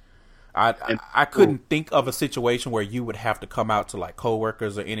mean, I couldn't think of a situation where you would have to come out to like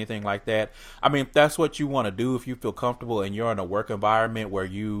coworkers or anything like that. I mean, if that's what you want to do, if you feel comfortable and you're in a work environment where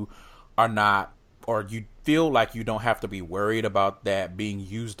you are not, or you feel like you don't have to be worried about that being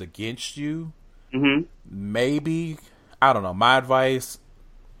used against you, maybe, I don't know. My advice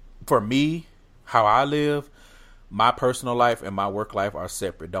for me, how I live, My personal life and my work life are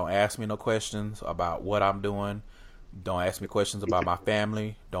separate. Don't ask me no questions about what I'm doing. Don't ask me questions about my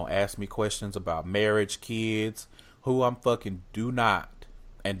family. Don't ask me questions about marriage, kids, who I'm fucking. Do not.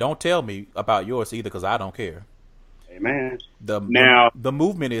 And don't tell me about yours either, because I don't care. Amen. The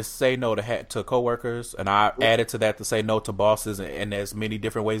movement is say no to coworkers, and I added to that to say no to bosses in as many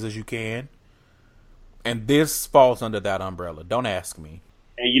different ways as you can. And this falls under that umbrella. Don't ask me.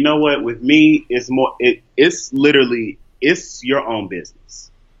 And you know what? With me, it's literally your own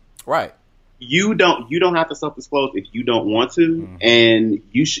business. Right. You don't have to self-disclose if you don't want to, and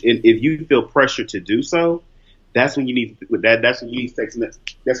if you feel pressure to do so, that's when you need to take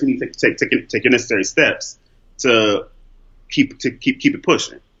your necessary steps to keep it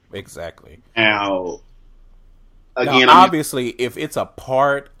pushing. Exactly. Now, obviously, if it's a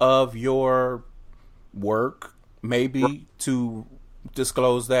part of your work, maybe to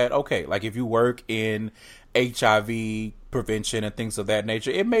disclose that, okay, like if you work in HIV prevention and things of that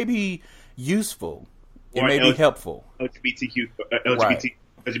nature, it may be useful. It may be helpful.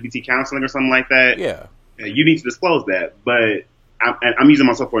 LGBT counseling or something like that. Yeah. You need to disclose that. But I'm using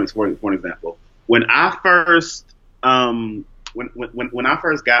myself for an example. When I first when I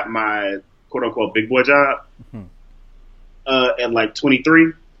first got my quote unquote big boy job at like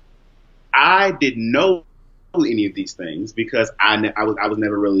 23, I didn't know any of these things because I was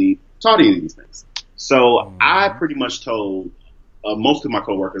never really taught any of these things. So I pretty much told most of my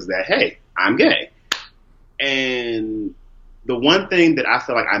coworkers that, hey, I'm gay. And the one thing that I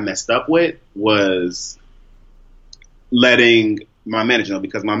feel like I messed up with was letting my manager know,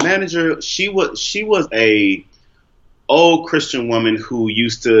 because my manager, she was a old Christian woman who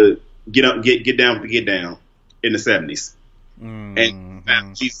used to get down in the 70s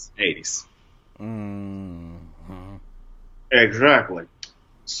and she's 80s. Exactly.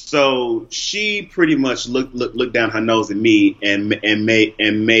 So she pretty much looked down her nose at me and made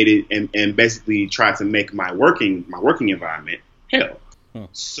it and basically tried to make my working environment hell.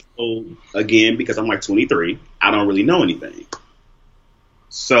 So again, because I'm like 23, I don't really know anything.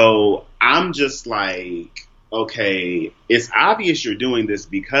 So I'm just like, okay, it's obvious you're doing this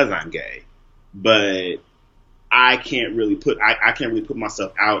because I'm gay, but I can't really put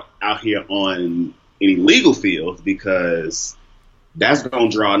myself out here on any legal field because that's going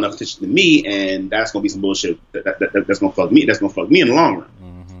to draw enough attention to me, and that's going to be some bullshit that's going to fuck me. That's going to fuck me in the long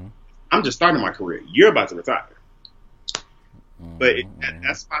run. I'm just starting my career. You're about to retire. But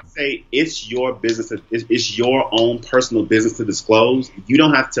that's why I say it's your business. It's your own personal business to disclose. You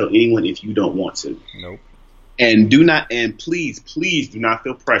don't have to tell anyone if you don't want to. Nope. And please do not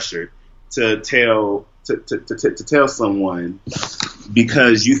feel pressured to tell someone,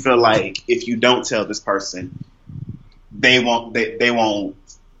 because you feel like if you don't tell this person, they won't do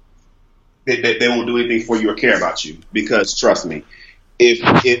anything for you or care about you. Because trust me,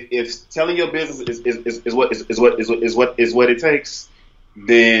 if telling your business is what it takes,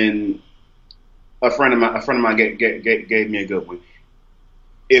 then a friend of mine gave me a good one.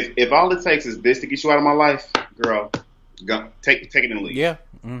 If all it takes is this to get you out of my life, girl, go take it in the lead. Yeah.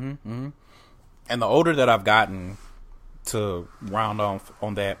 And the older that I've gotten, to round off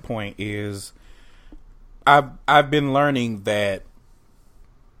on that point, is I've been learning that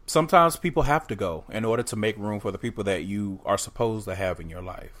sometimes people have to go in order to make room for the people that you are supposed to have in your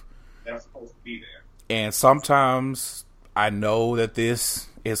life. They're supposed to be there. And sometimes, I know that this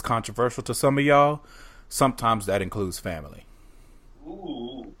is controversial to some of y'all, sometimes that includes family.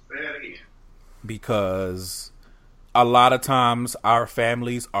 Ooh, say that again. Because a lot of times our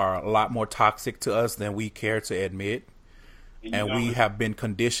families are a lot more toxic to us than we care to admit. And we have been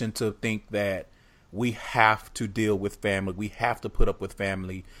conditioned to think that we have to deal with family. We have to put up with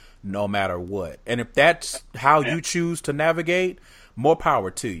family no matter what. And if that's how you choose to navigate, more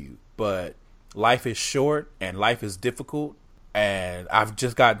power to you. But life is short and life is difficult. And I've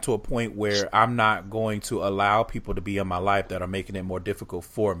just gotten to a point where I'm not going to allow people to be in my life that are making it more difficult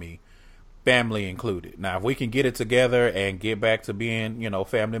for me, family included. Now, if we can get it together and get back to being,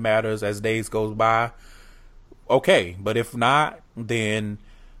 family matters as days goes by, okay. But if not, then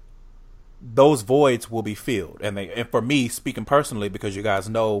those voids will be filled. And for me, speaking personally, because you guys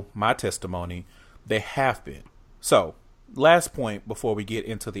know my testimony, they have been. So, last point before we get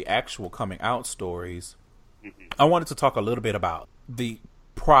into the actual coming out stories, I wanted to talk a little bit about the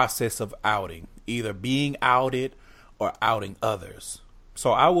process of outing, either being outed or outing others.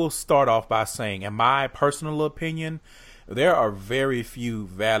 So I will start off by saying, in my personal opinion, there are very few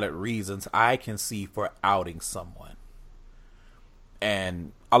valid reasons I can see for outing someone.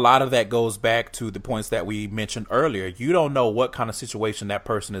 And a lot of that goes back to the points that we mentioned earlier. You don't know what kind of situation that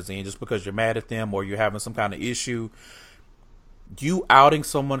person is in just because you're mad at them or you're having some kind of issue. You outing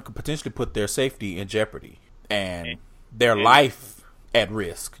someone could potentially put their safety in jeopardy and their life at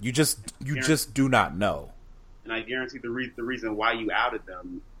risk. You just do not know. And I guarantee the reason why you outed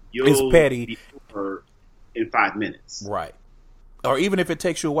them, it's petty. Be over in 5 minutes. Right. Or even if it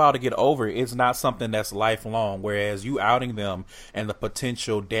takes you a while to get over it, it's not something that's lifelong. Whereas you outing them and the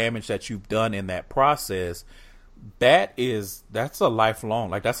potential damage that you've done in that process, that's a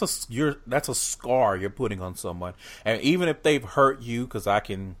lifelong. Like that's a scar you're putting on someone. And even if they've hurt you, because I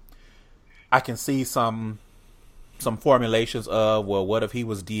can see some formulations of, well, what if he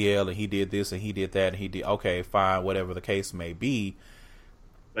was DL and he did this and he did that and he did, okay, fine, whatever the case may be.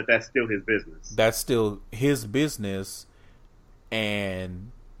 But that's still his business. That's still his business.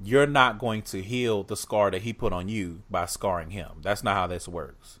 And you're not going to heal the scar that he put on you by scarring him. That's not how this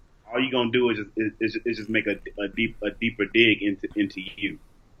works. All you're gonna do is just make a deeper dig into you.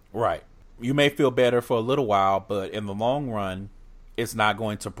 Right. You may feel better for a little while, but in the long run, it's not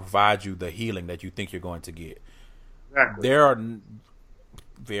going to provide you the healing that you think you're going to get. Exactly. There are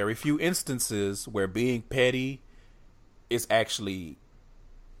very few instances where being petty is actually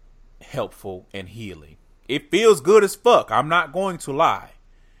helpful and healing. It feels good as fuck. I'm not going to lie.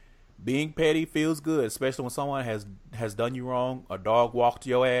 Being petty feels good, especially when someone has done you wrong. A dog walked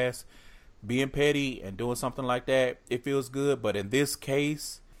your ass. Being petty and doing something like that, it feels good. But in this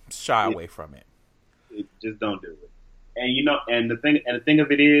case, shy away from it. Just don't do it. And the thing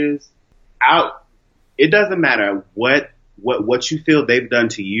of it is, it doesn't matter what you feel they've done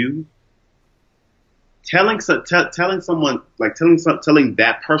to you. Telling someone, like telling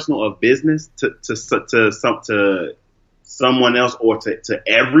that person of business to someone else or to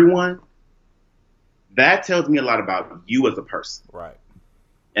everyone, that tells me a lot about you as a person. Right.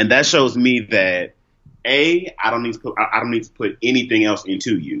 And that shows me that I don't need to put anything else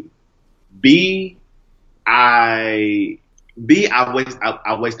into you. I've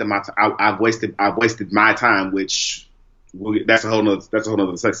wasted my time, which that's a whole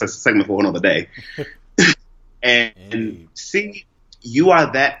nother segment for another day. And see, you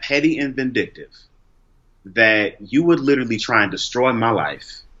are that petty and vindictive that you would literally try and destroy my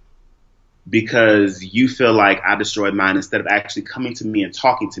life because you feel like I destroyed mine instead of actually coming to me and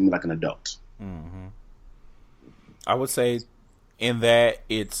talking to me like an adult. Mm-hmm. I would say in that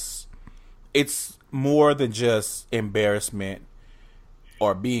it's more than just embarrassment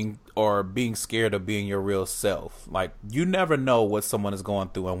or being scared of being your real self. Like, you never know what someone is going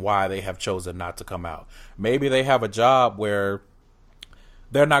through and why they have chosen not to come out. Maybe they have a job where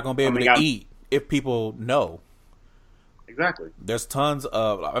they're not going to be able to eat if people know. Exactly. There's tons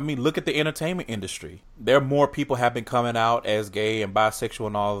of, look at the entertainment industry. There are more people have been coming out as gay and bisexual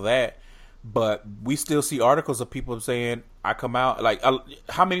and all of that, but we still see articles of people saying, I come out. Like,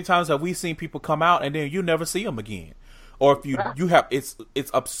 how many times have we seen people come out and then you never see them again? Or if you have, it's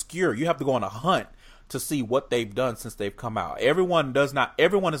obscure. You have to go on a hunt to see what they've done since they've come out. Everyone is not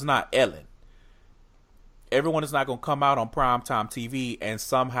Ellen. Everyone is not going to come out on primetime TV and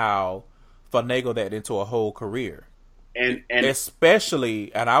somehow finagle that into a whole career. And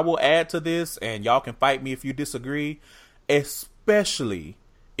especially, and I will add to this, and y'all can fight me if you disagree, especially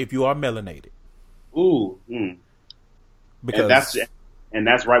if you are melanated. Ooh. Because and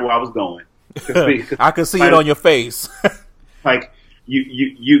that's right where I was going. I can see it on your face. Like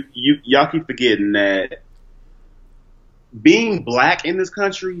y'all keep forgetting that being black in this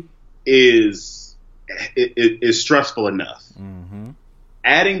country is stressful enough. Mm-hmm.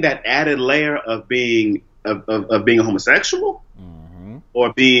 Adding that added layer of being a homosexual, mm-hmm.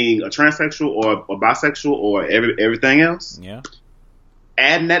 or being a transsexual or bisexual or everything else. Yeah.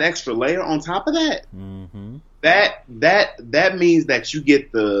 Adding that extra layer on top of that. Mm-hmm. That means that you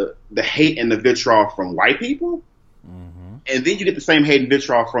get the hate and the vitriol from white people, mm-hmm. and then you get the same hate and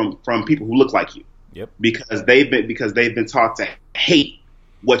vitriol from people who look like you. Yep. Because they've been taught to hate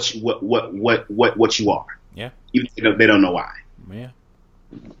what you are. Yeah. Even if they don't know why. Yeah.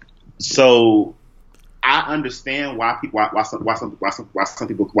 So I understand why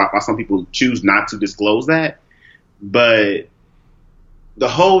some people choose not to disclose that, but the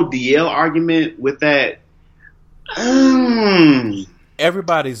whole DL argument with that.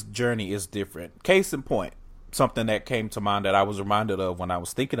 Everybody's journey is different. Case in point, something that came to mind that I was reminded of when I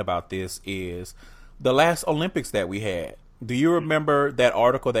was thinking about this is the last Olympics that we had. Do you remember that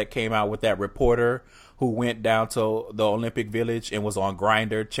article that came out with that reporter who went down to the Olympic Village and was on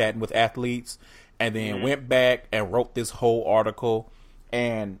Grindr chatting with athletes, and then went back and wrote this whole article?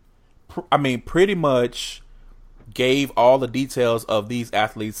 And pretty much gave all the details of these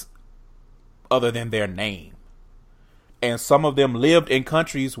athletes other than their name. And some of them lived in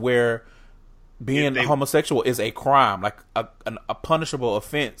countries where being homosexual is a crime, like a punishable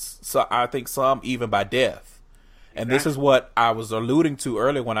offense. So I think some even by death. And this is what I was alluding to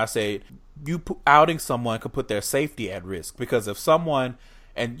earlier when I said outing someone could put their safety at risk. Because if someone,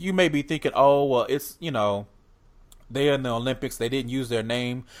 and you may be thinking, oh, well, it's, they're in the Olympics, they didn't use their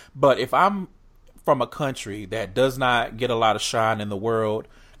name. But if I'm from a country that does not get a lot of shine in the world,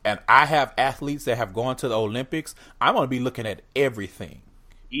 and I have athletes that have gone to the Olympics, I'm going to be looking at everything.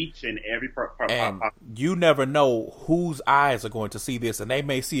 Each and every and you never know whose eyes are going to see this, and they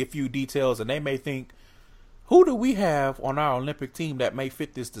may see a few details, and they may think, who do we have on our Olympic team that may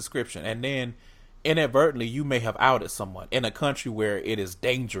fit this description? And then inadvertently you may have outed someone in a country where it is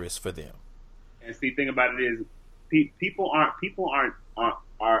dangerous for them. And see, the thing about it is, people are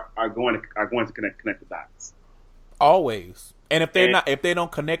going to connect the dots. Always. And if they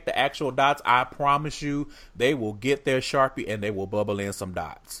don't connect the actual dots, I promise you, they will get their Sharpie and they will bubble in some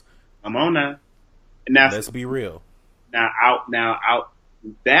dots. Come on now. Now let's be real. Now out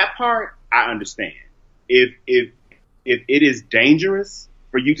that part I understand. If it is dangerous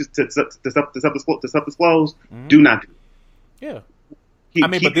for you to self-disclose, do not do it. Yeah.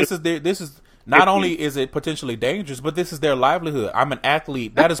 But this is not only is it potentially dangerous, but this is their livelihood. I'm an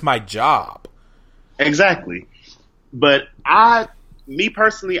athlete. That is my job. Exactly. But me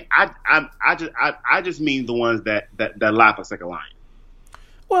personally, I just mean the ones that lie for second line.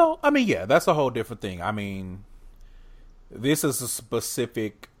 Well, yeah, that's a whole different thing. This is a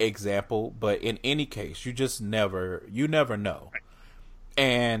specific example, but in any case, you never know.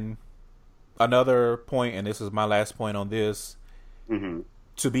 And another point, and this is my last point on this, to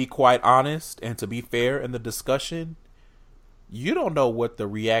be quite honest and to be fair in the discussion, you don't know what the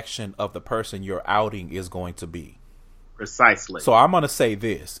reaction of the person you're outing is going to be. Precisely. So I'm going to say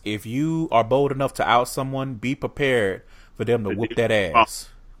this. If you are bold enough to out someone, be prepared for them to whoop that ass.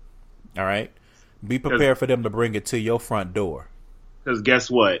 All right? Be prepared for them to bring it to your front door. Because guess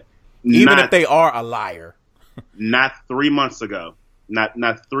what? Even if they are a liar. Not 3 months ago. Not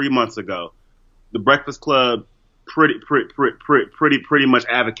 3 months ago. The Breakfast Club pretty much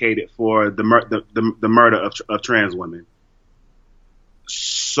advocated for the murder of trans women.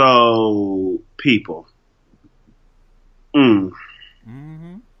 So, people.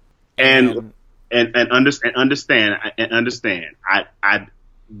 Mm-hmm. And understand.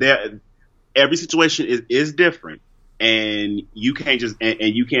 Every situation is different, and you can't just and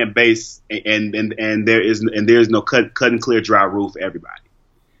you can't base and there is no cut and clear dry rule for everybody.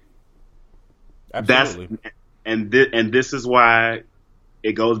 Absolutely. This is why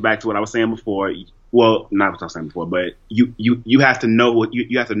it goes back to what I was saying before. Well, not what I was saying before, but you have to know what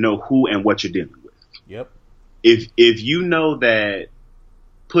you have to know who and what you're dealing with. Yep. If you know that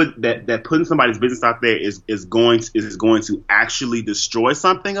putting somebody's business out there is going to actually destroy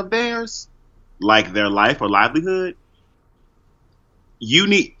something of theirs, like their life or livelihood, you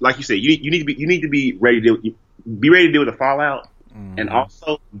need, like you said, you need to be ready to deal with the fallout, and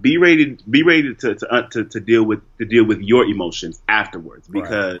also be ready to deal with your emotions afterwards.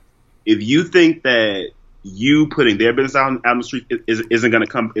 Because if you think that you putting their business out on the street isn't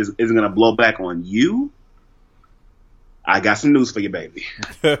gonna blow back on you, I got some news for you, baby.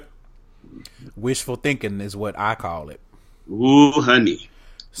 Wishful thinking is what I call it. Ooh, honey.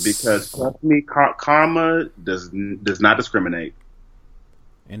 Because trust me, karma does not discriminate.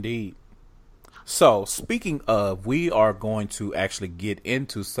 Indeed. So, speaking of, we are going to actually get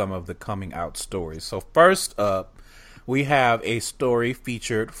into some of the coming out stories. So, first up, we have a story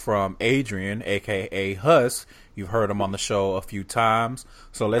featured from Adrian, aka Huss. You've heard him on the show a few times.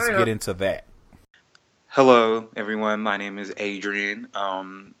 So, let's get into that. Hello, everyone. My name is Adrian.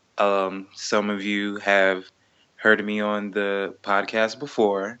 Some of you have heard me on the podcast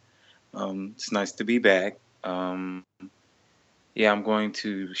before. It's nice to be back. I'm going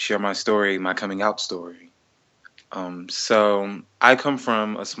to share my story, my coming out story. So I come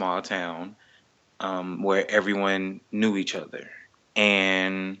from a small town where everyone knew each other.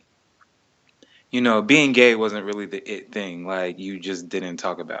 And, being gay wasn't really the it thing. Like, you just didn't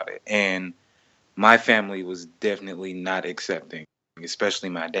talk about it. And my family was definitely not accepting, especially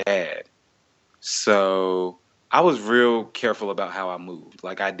my dad. So I was real careful about how I moved.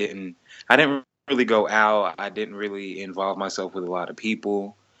 Like, I didn't really go out. I didn't really involve myself with a lot of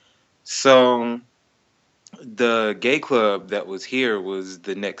people. So the gay club that was here was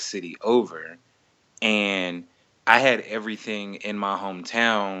the next city over. And I had everything in my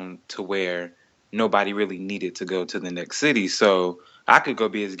hometown to where nobody really needed to go to the next city. So I could go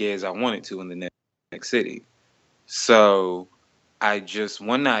be as gay as I wanted to in the next city. So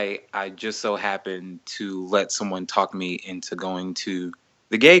one night, I just so happened to let someone talk me into going to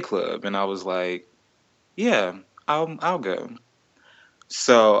the gay club. And I was like, yeah, I'll go.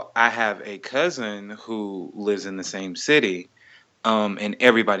 So I have a cousin who lives in the same city. And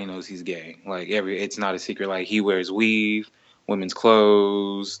everybody knows he's gay. Like it's not a secret. Like he wears weave, women's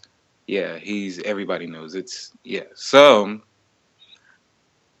clothes. Yeah, everybody knows So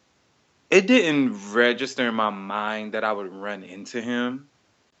it didn't register in my mind that I would run into him.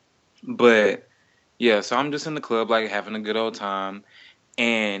 But yeah, so I'm just in the club, like having a good old time.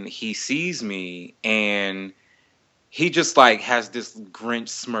 And he sees me and he just like has this Grinch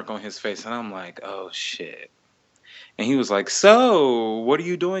smirk on his face. And I'm like, oh shit. And he was like, so what are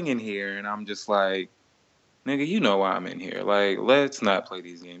you doing in here? And I'm just like, nigga, you know why I'm in here. Like, let's not play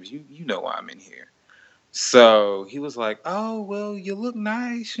these games. You know why I'm in here. So he was like, oh, well, you look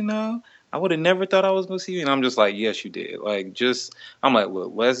nice, I would have never thought I was going to see you. And I'm just like, yes, you did. Like, I'm like,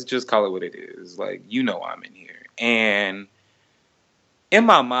 look, let's just call it what it is. Like, you know I'm in here. And in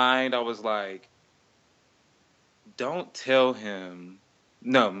my mind, I was like, don't tell him.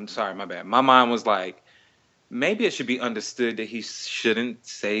 No, I'm sorry, my bad. My mind was like, maybe it should be understood that he shouldn't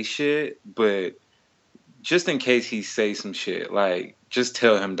say shit, but just in case he says some shit, like, just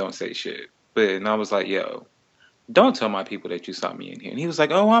tell him don't say shit. And I was like, yo, don't tell my people that you saw me in here. And he was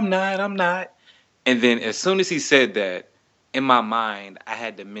like, oh, I'm not. And then as soon as he said that, in my mind, I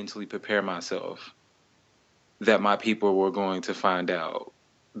had to mentally prepare myself that my people were going to find out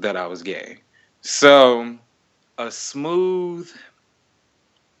that I was gay. So a smooth,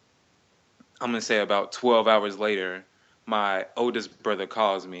 I'm going to say about 12 hours later, my oldest brother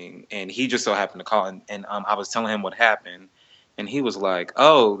calls me, and he just so happened to call, and I was telling him what happened, and he was like,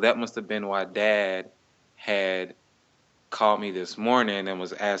 oh, that must have been why Dad had called me this morning and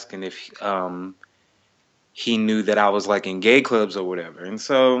was asking if he knew that I was like in gay clubs or whatever. And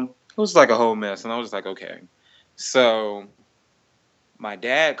so it was like a whole mess, and I was like, okay. So my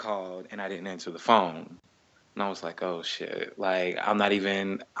dad called, and I didn't answer the phone. And I was like, oh, shit. Like, I don't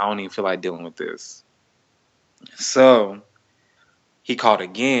even feel like dealing with this. So he called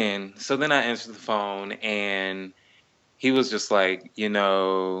again. So then I answered the phone, and he was just like,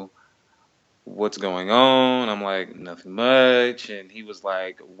 what's going on? I'm like, nothing much. And he was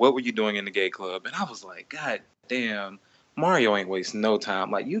like, what were you doing in the gay club? And I was like, God damn, Mario ain't wasting no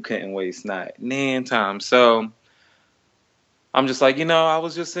time. Like, you couldn't waste not nan time. So I'm just like, I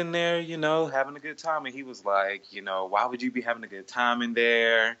was just in there, having a good time. And he was like, why would you be having a good time in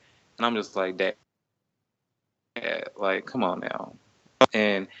there? And I'm just like, Dad, like, come on now.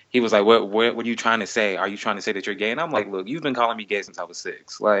 And he was like, what are you trying to say? Are you trying to say that you're gay? And I'm like, look, you've been calling me gay since I was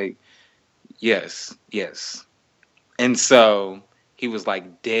 6. Like, yes. And so he was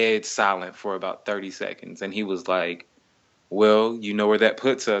like dead silent for about 30 seconds. And he was like, well, you know where that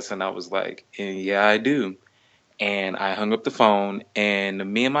puts us? And I was like, yeah, I do. And I hung up the phone, and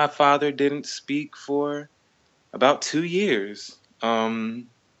me and my father didn't speak for about 2 years.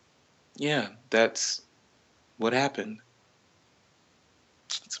 Yeah, that's what happened.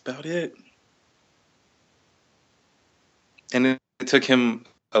 That's about it. And it took him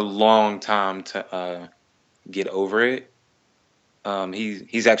a long time to get over it.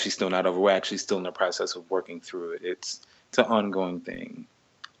 He's actually still not over. We're actually still in the process of working through it. It's an ongoing thing.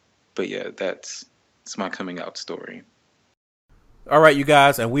 But yeah, that's my coming out story. All right, you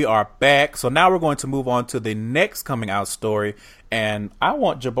guys, and we are back. So now we're going to move on to the next coming out story, and I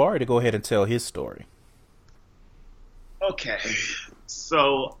want Jabari to go ahead and tell his story. Okay,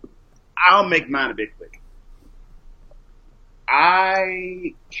 so I'll make mine a bit quick.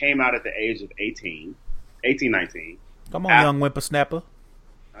 I came out at the age of 18, 19. Come on, young whippersnapper.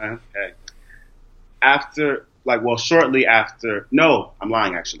 Okay. Shortly after. No, I'm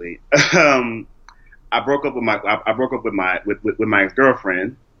lying. Actually, I broke up with my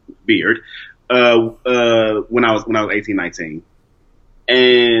girlfriend, Beard, when I was 18, 19,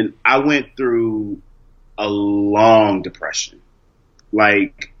 and I went through a long depression,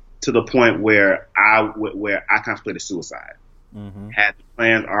 like to the point where I contemplated suicide. Mm-hmm. Had the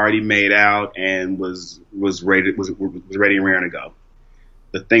plans already made out and was ready and raring to go.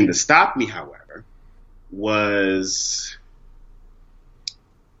 The thing that stopped me, however, was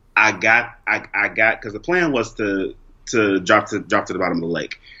I got because the plan was to drop to the bottom of the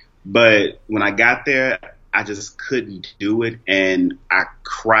lake, but when I got there, I just couldn't do it, and I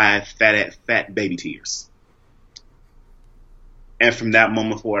cried fat baby tears. And from that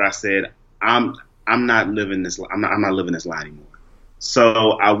moment forward, I said, I'm not living this. I'm not living this lie anymore.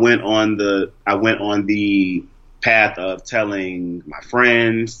 So I went on the path of telling my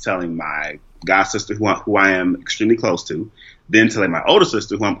friends, telling my god sister who I am extremely close to, then to like my older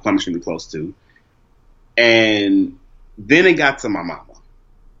sister who I'm extremely close to, and then it got to my mama.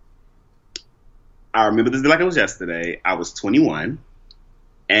 I remember this like it was yesterday. I was 21,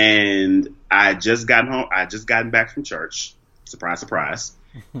 and I just gotten home. I just gotten back from church. Surprise, surprise.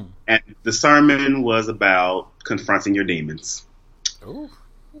 And the sermon was about confronting your demons. Ooh.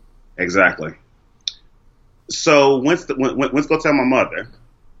 Exactly. So went to go tell my mother,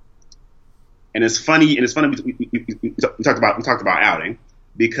 and it's funny. We talked about outing,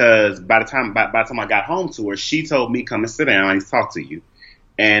 because by the time I got home to her, she told me, "Come and sit down. I need to talk to you."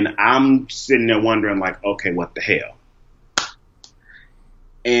 And I'm sitting there wondering, like, okay, what the hell?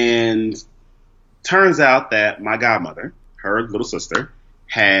 And turns out that my godmother, her little sister,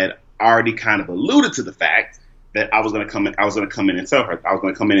 had already kind of alluded to the fact that I was going to come in and tell her. I was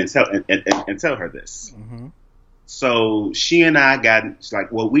going to come in and tell her this. Mm-hmm. So she and I got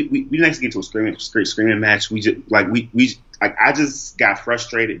like, well, we didn't actually get to a screaming match. I just got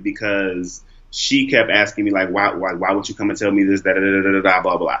frustrated because she kept asking me like, why would you come and tell me this, blah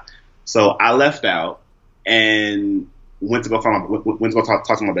blah. So I left out and went to go talk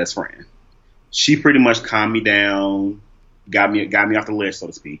to my best friend. She pretty much calmed me down, got me off the ledge, so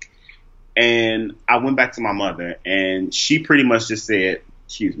to speak. And I went back to my mother, and she pretty much just said,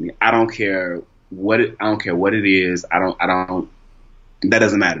 "Excuse me, I don't care what it is. I don't. That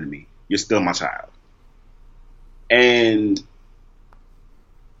doesn't matter to me. You're still my child." And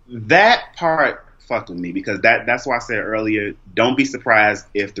that part fucked with me, because that's why I said earlier, don't be surprised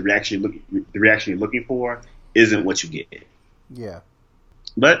if the reaction you're looking for isn't what you get. Yeah.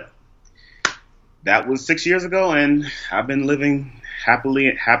 But that was 6 years ago, and I've been living happily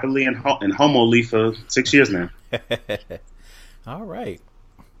in Homo for 6 years now. All right.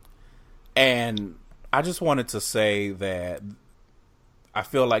 And I just wanted to say that I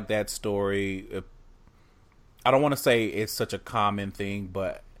feel like that story, I don't want to say it's such a common thing,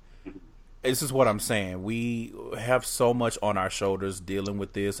 but this is what I'm saying. We have so much on our shoulders dealing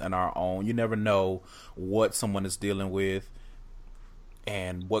with this and our own. You never know what someone is dealing with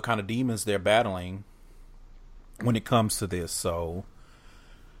and what kind of demons they're battling when it comes to this. So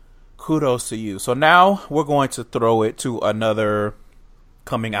kudos to you. So now we're going to throw it to another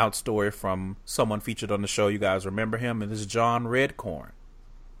coming out story from someone featured on the show. You guys remember him, and this is John Redcorn.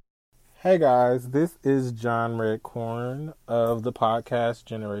 Hey guys, this is John Redcorn of the podcast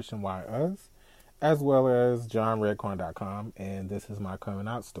Generation Y Us, as well as johnredcorn.com, and this is my coming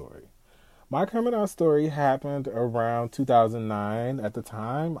out story. My coming out story happened around 2009. At the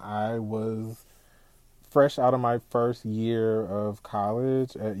time, I was fresh out of my first year of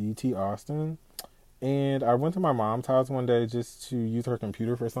college at UT Austin, and I went to my mom's house one day just to use her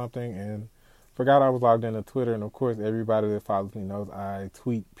computer for something, and forgot I was logged into Twitter. And of course, everybody that follows me knows I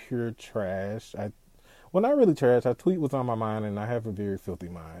tweet pure trash. Not really trash. I tweet what's on my mind, and I have a very filthy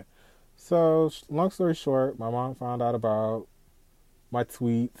mind. So, long story short, my mom found out about my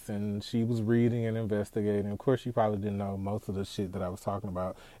tweets, and she was reading and investigating. Of course, she probably didn't know most of the shit that I was talking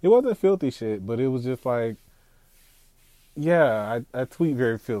about. It wasn't filthy shit, but it was just like, yeah, I tweet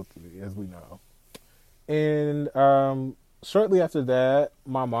very filthily, as we know. And shortly after that,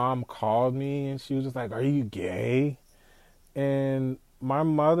 my mom called me, and she was just like, "Are you gay?" And my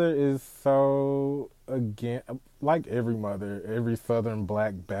mother is so, again, like every mother, every Southern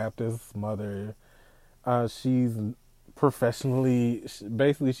Black Baptist mother, she's professionally,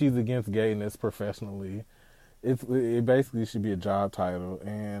 basically she's against gayness professionally. It basically should be a job title.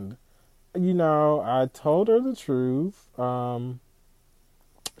 And, I told her the truth.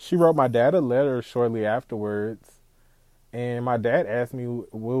 She wrote my dad a letter shortly afterwards. And my dad asked me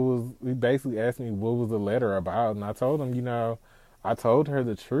he basically asked me what was the letter about. And I told him, I told her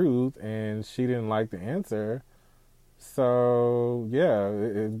the truth, and she didn't like the answer. So, yeah,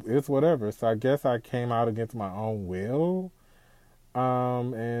 it's whatever. So I guess I came out against my own will.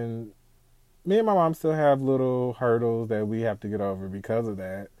 And me and my mom still have little hurdles that we have to get over because of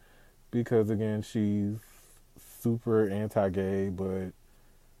that. Because, again, she's super anti-gay, but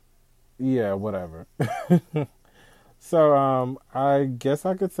yeah, whatever. So, I guess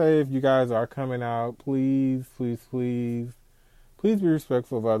I could say, if you guys are coming out, please be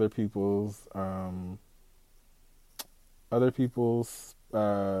respectful of other people's, their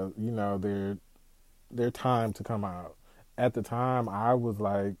time to come out. At the time, I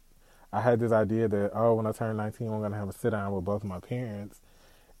had this idea that, when I turn 19, I'm going to have a sit down with both of my parents.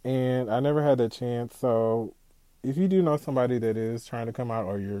 And I never had that chance. So if you do know somebody that is trying to come out,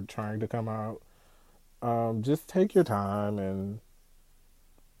 or you're trying to come out, just take your time and,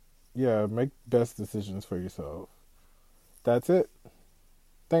 yeah, make best decisions for yourself. That's it.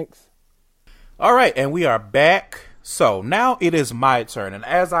 Thanks. All right, and we are back. So now it is my turn. And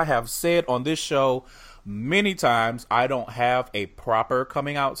as I have said on this show many times, I don't have a proper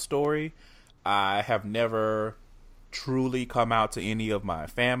coming out story. I have never truly come out to any of my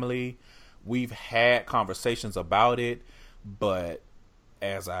family. We've had conversations about it, but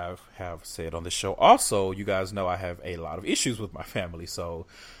as I have said on the show also, you guys know I have a lot of issues with my family. So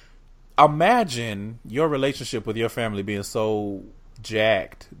imagine your relationship with your family being so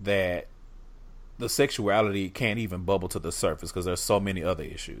jacked that the sexuality can't even bubble to the surface because there's so many other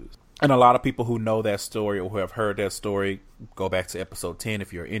issues. And a lot of people who know that story or who have heard that story, go back to episode 10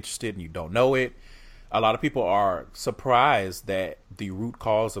 if you're interested and you don't know it. A lot of people are surprised that the root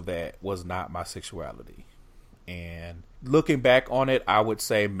cause of that was not my sexuality. And looking back on it, I would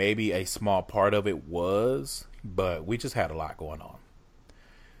say maybe a small part of it was, but we just had a lot going on.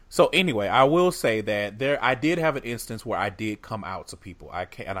 So anyway, I will say that I did have an instance where I did come out to people.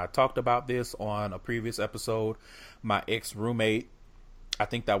 And I talked about this on a previous episode. My ex-roommate, I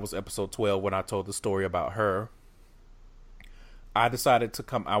think that was episode 12 when I told the story about her. I decided to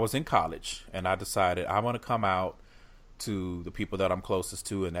come. I was in college, and I decided I want to come out to the people that I'm closest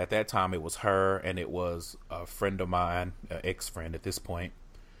to. And at that time, it was her, and it was a friend of mine, an ex-friend at this point,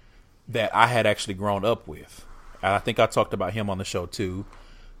 that I had actually grown up with. And I think I talked about him on the show too.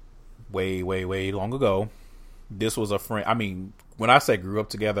 Way, way, way long ago. This was a friend. I mean, when I say grew up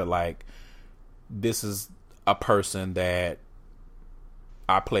together, like, this is a person that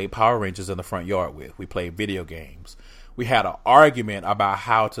I played Power Rangers in the front yard with. We played video games. We had an argument about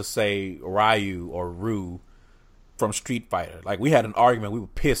how to say Ryu or Ryu from Street Fighter. Like, we had an argument. We were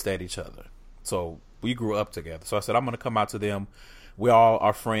pissed at each other. So we grew up together. So I said, I'm going to come out to them. We all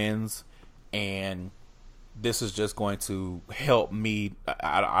are friends, and this is just going to help me.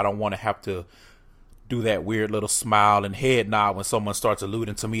 I don't want to have to do that weird little smile and head nod when someone starts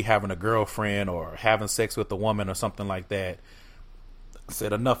alluding to me having a girlfriend or having sex with a woman or something like that. I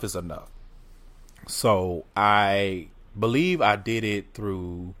said, enough is enough. So I believe I did it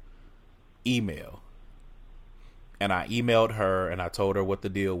through email. And I emailed her and I told her what the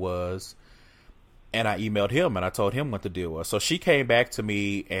deal was. And I emailed him and I told him what the deal was. So she came back to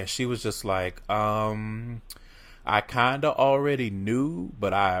me and she was just like, I kind of already knew,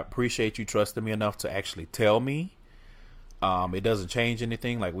 but I appreciate you trusting me enough to actually tell me. It doesn't change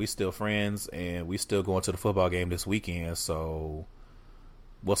anything. Like, we still friends and we still going to the football game this weekend. So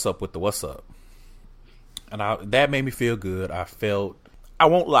what's up with the what's up? And that made me feel good. I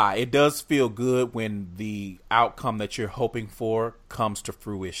won't lie. It does feel good when the outcome that you're hoping for comes to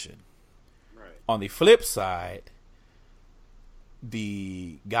fruition. On the flip side,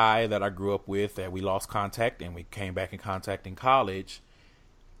 the guy that I grew up with that we lost contact and we came back in contact in college,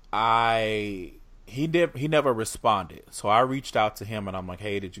 he never responded. So I reached out to him and I'm like,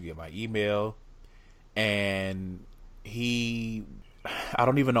 hey, did you get my email? And I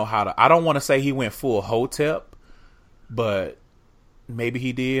don't even know I don't want to say he went full hotep, but maybe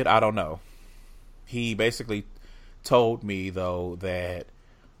he did. I don't know. He basically told me though that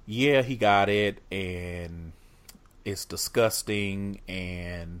yeah, he got it, and it's disgusting,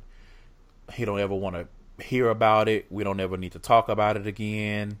 and he don't ever want to hear about it. We don't ever need to talk about it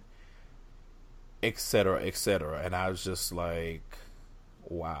again, etc., etc. And I was just like,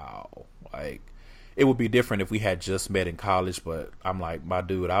 wow. Like, it would be different if we had just met in college, but I'm like, my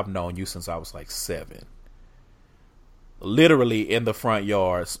dude, I've known you since I was like 7. Literally in the front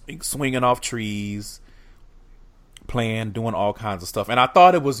yard, swinging off trees, playing, doing all kinds of stuff. And I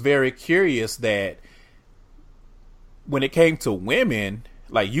thought it was very curious that when it came to women,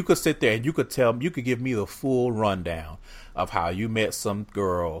 like, you could sit there and you could give me the full rundown of how you met some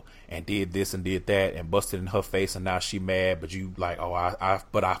girl and did this and did that and busted in her face and now she mad, but you like, oh, I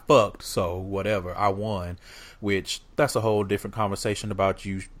fucked, so whatever, I won. Which, that's a whole different conversation about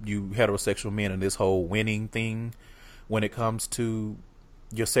you heterosexual men and this whole winning thing when it comes to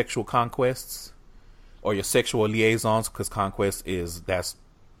your sexual conquests. Or your sexual liaisons, because conquest that's,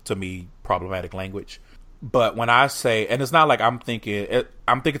 to me, problematic language. But when I say, and it's not like I'm thinking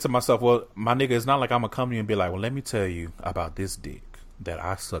to myself, well, my nigga, it's not like I'm going to come to you and be like, well, let me tell you about this dick that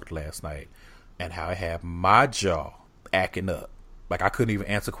I sucked last night and how it had my jaw acting up. Like, I couldn't even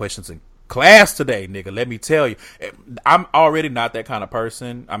answer questions in class today, nigga. Let me tell you. I'm already not that kind of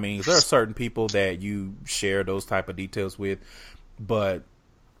person. I mean, there are certain people that you share those type of details with, but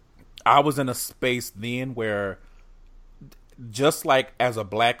I was in a space then where, just like as a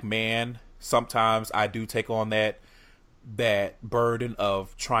black man, sometimes I do take on that burden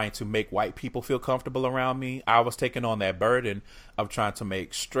of trying to make white people feel comfortable around me. I was taking on that burden of trying to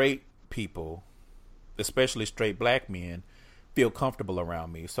make straight people, especially straight black men, feel comfortable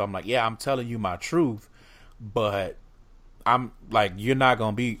around me. So I'm like, yeah, I'm telling you my truth, but I'm like, we're not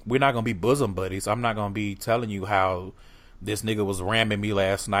gonna be bosom buddies. I'm not gonna be telling you how this nigga was ramming me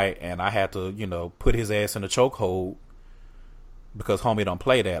last night and I had to, put his ass in a chokehold because homie don't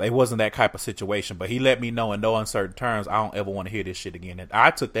play that. It wasn't that type of situation, but he let me know in no uncertain terms, I don't ever want to hear this shit again. And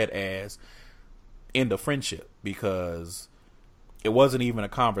I took that as end of friendship because it wasn't even a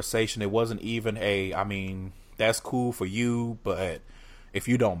conversation. It wasn't even that's cool for you, but if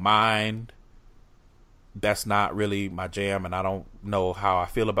you don't mind, that's not really my jam, and I don't know how I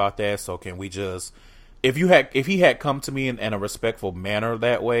feel about that. So can we just, if he had come to me in a respectful manner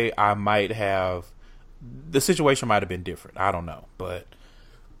that way, the situation might have been different. I don't know, but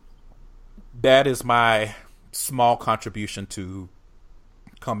that is my small contribution to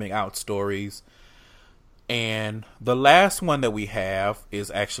coming out stories. And the last one that we have is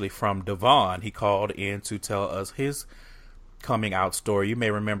actually from Devon. He called in to tell us his coming out story. You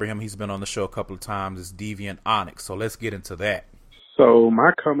may remember him. He's been on the show a couple of times. It's Deviant Onyx. So let's get into that. So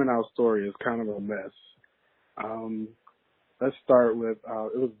my coming out story is kind of a mess. Let's start with,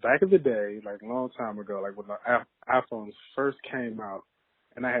 it was back in the day, like a long time ago, like when the iPhones first came out.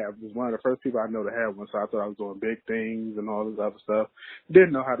 And I was one of the first people I know to have one, so I thought I was doing big things and all this other stuff.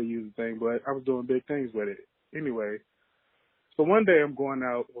 Didn't know how to use the thing, but I was doing big things with it. Anyway, so one day I'm going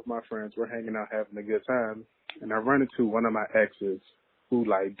out with my friends. We're hanging out, having a good time. And I run into one of my exes who,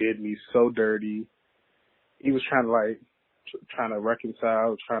 did me so dirty. He was trying to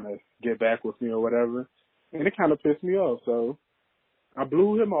reconcile, trying to get back with me or whatever. And it kind of pissed me off. So I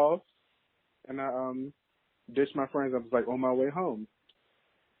blew him off, and I ditched my friends. I was, on my way home.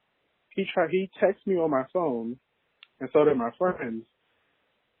 He texted me on my phone, and so did my friends,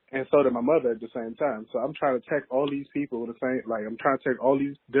 and so did my mother at the same time. So I'm trying to text all these people I'm trying to text all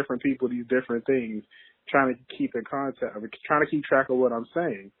these different people, these different things, trying to keep in contact, trying to keep track of what I'm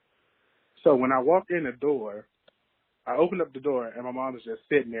saying. So when I walked in the door, I opened up the door, and my mom was just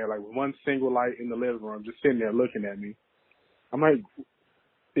sitting there, with one single light in the living room, just sitting there looking at me. I'm like,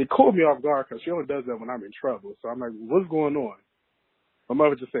 it caught me off guard because she only does that when I'm in trouble. So I'm like, what's going on? My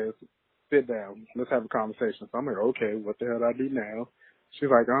mother just says, sit down, let's have a conversation. So I'm like, okay, what the hell do I do now? She's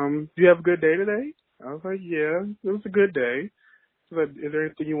like, do you have a good day today? I was like, yeah, it was a good day. She's like, is there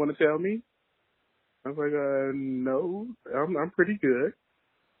anything you want to tell me? I was like, no, I'm pretty good.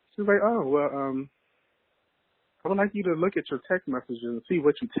 She's like, oh, well, I would like you to look at your text messages and see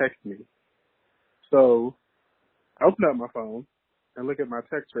what you text me. So I opened up my phone and look at my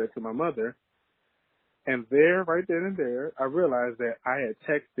text thread to my mother. And there, right then and there, I realized that I had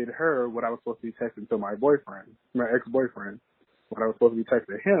texted her what I was supposed to be texting to my boyfriend, my ex-boyfriend. What I was supposed to be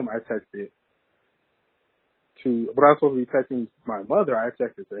texting him, I texted to, what I was supposed to be texting my mother, I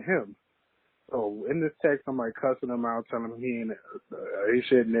texted to him. So in this text, I'm cussing him out, telling him he ain't a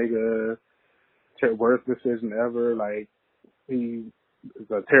shit nigga, worst decision ever, he is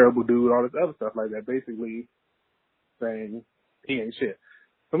a terrible dude, all this other stuff like that, basically saying he ain't shit.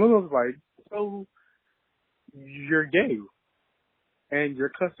 Someone was like, so you're gay and you're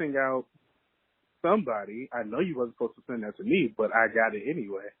cussing out somebody. I know you wasn't supposed to send that to me, but I got it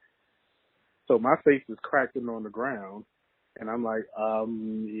anyway. So my face is cracking on the ground, and I'm like,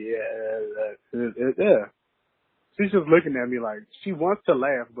 yeah. She's just looking at me like she wants to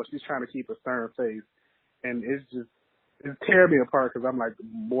laugh, but she's trying to keep a stern face, and it's tearing me apart because I'm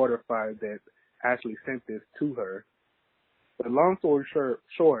mortified that I actually sent this to her. But long story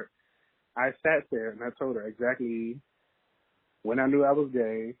short, I sat there and I told her exactly when I knew I was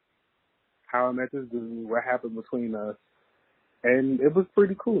gay, how I met this dude, what happened between us, and it was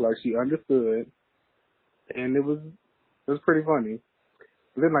pretty cool. She understood, and it was pretty funny.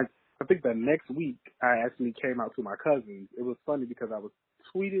 And then I think the next week I actually came out to my cousins. It was funny because I was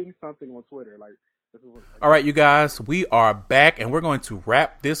tweeting something on Twitter this is what, all right, you guys, we are back, and we're going to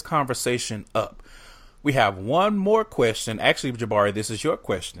wrap this conversation up. We have one more question. Actually, Jabari, this is your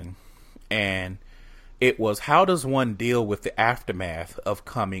question. And it was, how does one deal with the aftermath of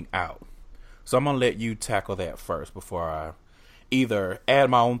coming out? So I'm going to let you tackle that first before I either add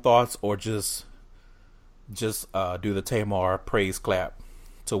my own thoughts or just do the Tamar praise clap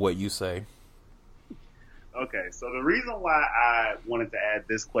to what you say. Okay, so the reason why I wanted to add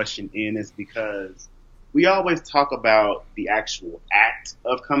this question in is because we always talk about the actual act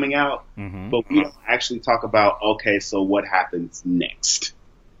of coming out, but we don't actually talk about, okay, so what happens next?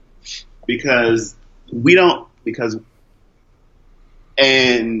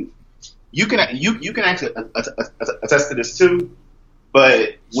 And you can actually attest to this too,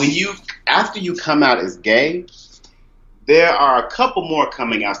 but after you come out as gay, there are a couple more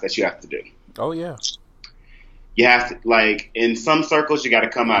coming outs that you have to do. Oh yeah. You have to, like, in some circles, you got to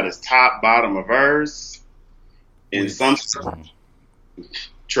come out as top, bottom, or verse. In some,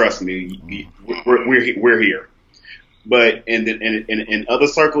 trust me, we're here. But in other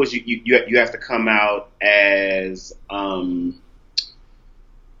circles, you have to come out as a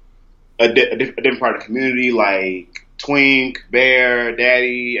different part of the community, like Twink, Bear,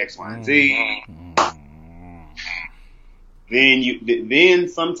 Daddy, X, Y, and Z. Then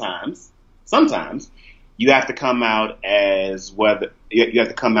sometimes you have to come out as liking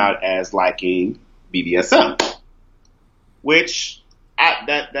BDSM, which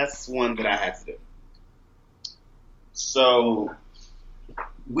that's one that I had to do. So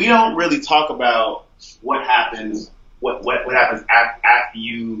we don't really talk about what happens after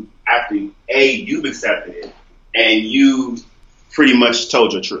you've accepted it and you pretty much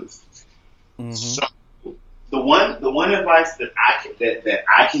told your truth. Mm-hmm. So the one advice that I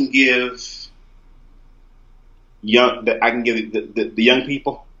can give the young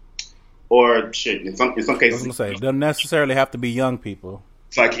people, or shit, in some cases, I was gonna say, doesn't necessarily have to be young people.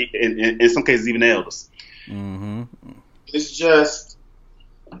 It's like in some cases even the elders. Mm-hmm. It's just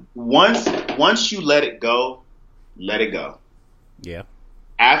once you let it go, let it go. Yeah.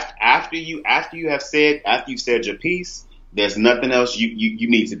 After you've said your piece, there's nothing else you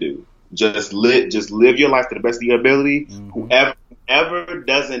need to do. Just live your life to the best of your ability. Mm-hmm. Whoever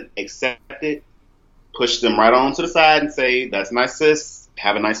doesn't accept it, push them right on to the side and say, "That's nice, sis.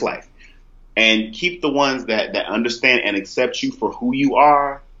 Have a nice life." And keep the ones that understand and accept you for who you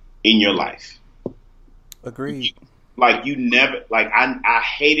are in your life. Agreed. Like you never, like I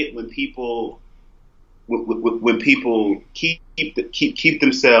hate it when people keep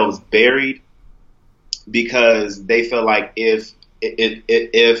themselves buried because they feel like if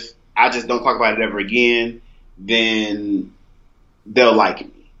I just don't talk about it ever again, then they'll like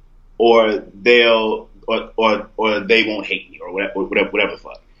me, or they won't hate me, or whatever the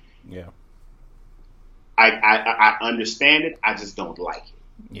fuck. Yeah. I understand it. I just don't like it.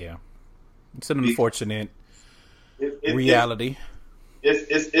 Yeah. It's an unfortunate reality.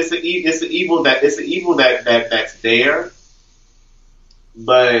 It's an evil that's there,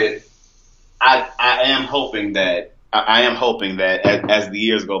 but I am hoping that as the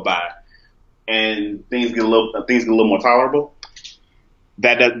years go by and things get a little more tolerable,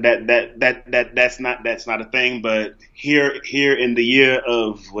 that's not a thing. But here in the year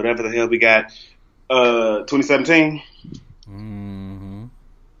of whatever the hell we got, 2017. Mm-hmm.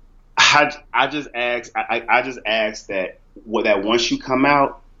 I just ask that once you come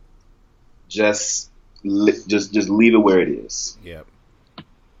out, just leave it where it is. Yep.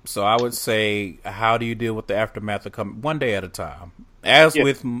 So I would say, how do you deal with the aftermath of coming one day at a time? As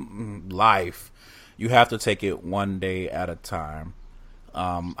with life, you have to take it one day at a time.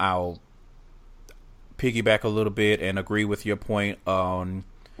 I'll piggyback a little bit and agree with your point on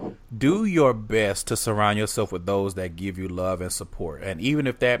do your best to surround yourself with those that give you love and support. And even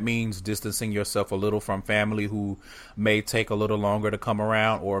if that means distancing yourself a little from family who may take a little longer to come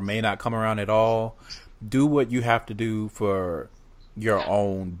around or may not come around at all, do what you have to do for your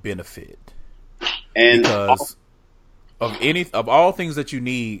own benefit. And because of all things that you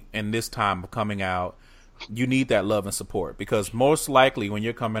need in this time of coming out, you need that love and support, because most likely when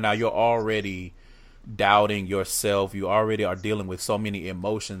you're coming out, you're already doubting yourself. You already are dealing with so many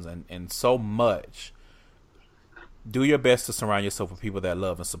emotions and so much. Do your best to surround yourself with people that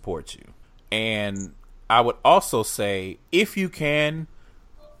love and support you. And I would also say, if you can,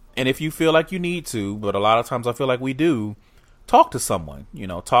 and if you feel like you need to, but a lot of times I feel like we do, talk to someone,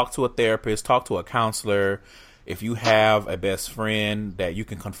 talk to a therapist, talk to a counselor. If you have a best friend that you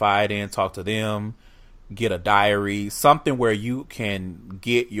can confide in, talk to them. Get a diary, something where you can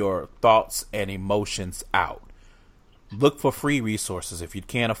get your thoughts and emotions out. Look for free resources. If you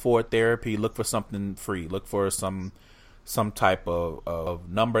can't afford therapy, look for something free. Look for some type of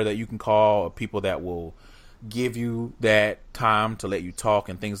number that you can call, or people that will give you that time to let you talk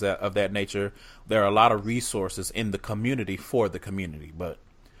and things of that nature. There are a lot of resources in the community for the community, but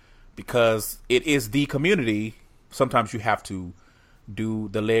because it is the community, sometimes you have to do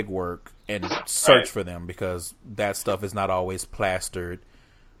the legwork and search for them, because that stuff is not always plastered.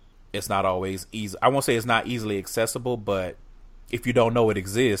 It's not always easy. I won't say it's not easily accessible, but if you don't know it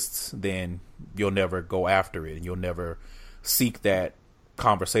exists, then you'll never go after it and you'll never seek that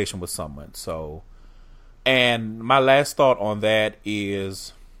conversation with someone. So, and my last thought on that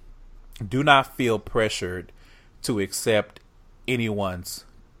is, do not feel pressured to accept anyone's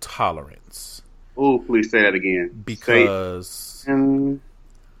tolerance. Oh, please say that again. Because I'm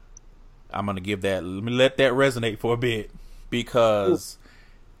going to give that, let me let that resonate for a bit, because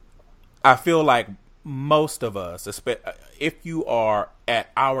I feel like most of us, if you are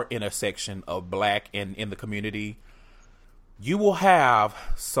at our intersection of black and in the community, you will have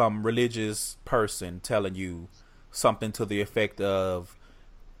some religious person telling you something to the effect of,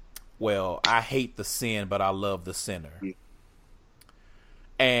 well, I hate the sin, but I love the sinner. Yeah.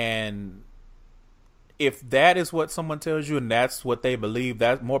 And if that is what someone tells you and that's what they believe,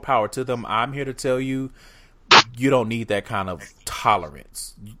 that's more power to them. I'm here to tell you, you don't need that kind of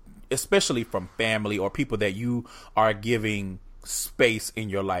tolerance, especially from family or people that you are giving space in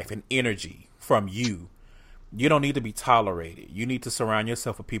your life and energy from you. You don't need to be tolerated. You need to surround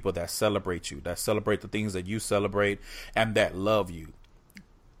yourself with people that celebrate you, that celebrate the things that you celebrate, and that love you.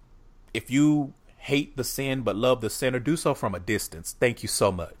 If you hate the sin but love the sinner, do so from a distance. Thank you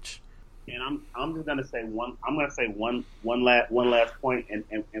so much. And I'm just gonna say one. I'm gonna say one last point,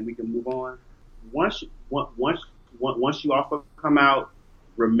 and we can move on. Once you also come out,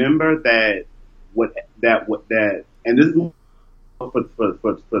 remember that and this is for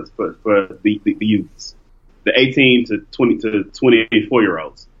the youths, the 18 to 24 year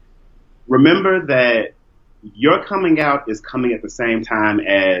olds. Remember that your coming out is coming at the same time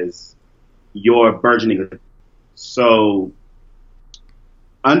as your burgeoning. So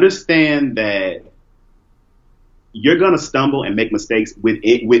understand that you're gonna stumble and make mistakes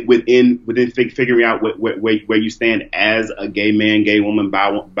within figuring out where you stand as a gay man, gay woman,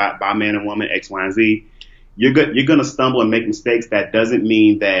 bi man and woman, X, Y, and Z. You're gonna stumble and make mistakes. That doesn't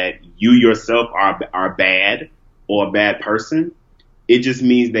mean that you yourself are bad or a bad person. It just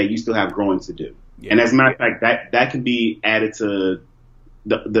means that you still have growing to do. Yeah. And as a matter of fact, that can be added to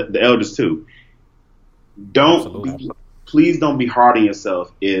the elders too. Please don't be hard on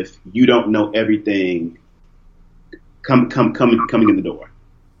yourself if you don't know everything coming in the door.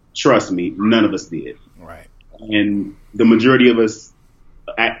 Trust me, none of us did. Right. And the majority of us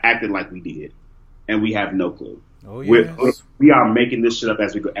acted like we did, and we have no clue. Oh yes. We are making this shit up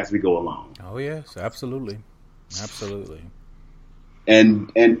as we go along. Oh yes, absolutely.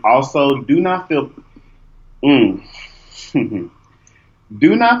 And also do not feel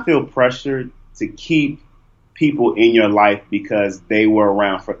do not feel pressured to keep people in your life because they were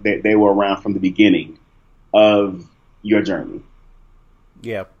around from the beginning of your journey.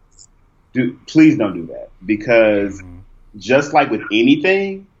 Yeah. Please don't do that, because just like with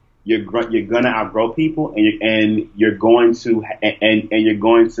anything, you're gonna outgrow people, and you're going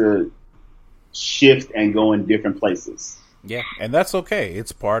to shift and go in different places. Yeah, and that's okay.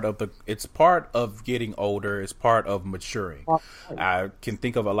 It's part of getting older. It's part of maturing. I can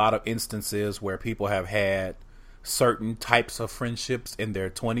think of a lot of instances where people have had certain types of friendships in their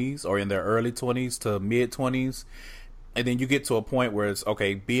 20s or in their early 20s to mid 20s. And then you get to a point where it's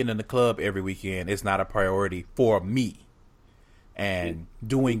okay, being in the club every weekend is not a priority for me. And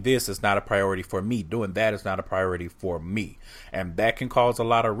doing this is not a priority for me. Doing that is not a priority for me. And that can cause a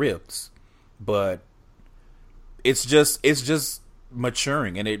lot of rifts. But it's just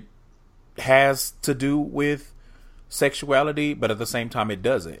maturing, and it has to do with sexuality, but at the same time it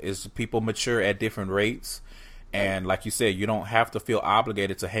doesn't. It's people mature at different rates. And like you said, you don't have to feel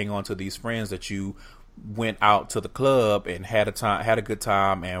obligated to hang on to these friends that you went out to the club and had a good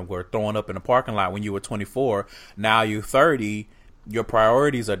time and were throwing up in the parking lot when you were 24. Now you're 30, your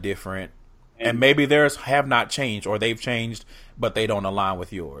priorities are different, and maybe theirs have not changed, or they've changed but they don't align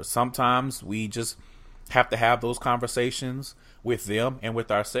with yours. Sometimes we just have to have those conversations with them and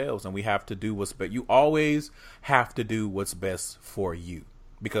with ourselves, and we have to do what's best. You always have to do what's best for you,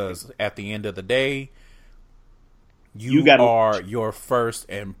 because at the end of the day, you are your first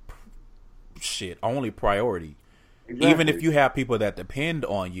and only priority. Exactly. Even if you have people that depend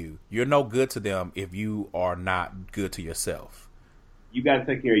on you, you're no good to them if you are not good to yourself. You got to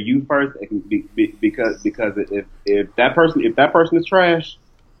take care of you first, because if that person is trash,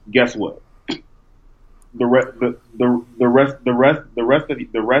 guess what? The rest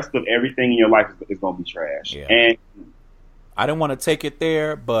of everything in your life is going to be trash. Yeah. And I didn't want to take it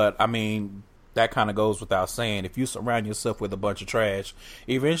there, but I mean, that kind of goes without saying. If you surround yourself with a bunch of trash,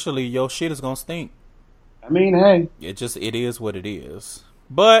 eventually your shit is going to stink. I mean, hey, it is what it is.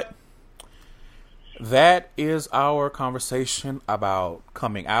 But that is our conversation about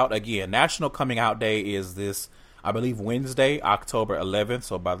coming out. Again, National Coming Out Day is this, I believe, Wednesday, October 11th.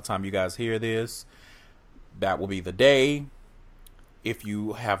 So by the time you guys hear this, that will be the day. If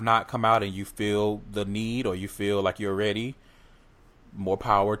you have not come out and you feel the need, or you feel like you're ready, more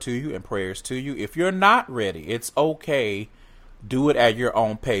power to you and prayers to you. If you're not ready, it's okay. Do it at your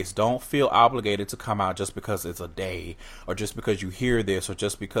own pace. Don't feel obligated to come out just because it's a day, or just because you hear this, or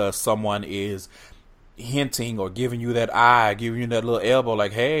just because someone is hinting or giving you that eye, giving you that little elbow,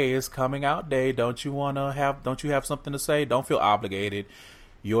 like, hey, it's coming out day. Don't you have something to say? Don't feel obligated.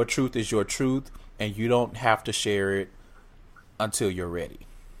 Your truth is your truth, and you don't have to share it until you're ready.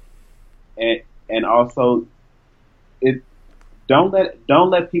 And also, don't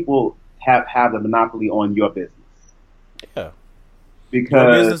let people have the monopoly on your business. Yeah, because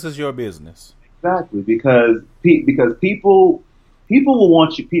your business is your business. Exactly, because people will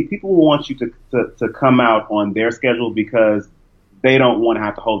want you to come out on their schedule because they don't want to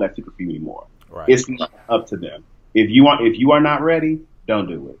have to hold that secret for you anymore. Right. It's not up to them. If you are not ready, don't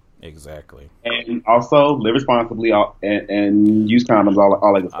do it. Exactly. And also live responsibly and use condoms.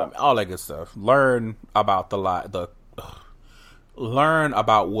 All that good stuff. All that good stuff. Learn about learn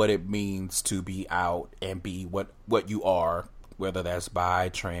about what it means to be out and be what you are, whether that's bi,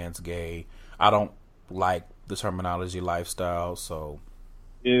 trans, gay. I don't like the terminology lifestyle, so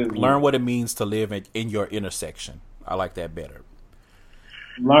learn what it means to live in your intersection. I like that better.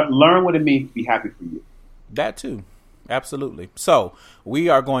 Learn what it means to be happy for you. That too. Absolutely. So we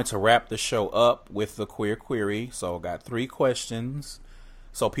are going to wrap the show up with the queer query. So I got 3 questions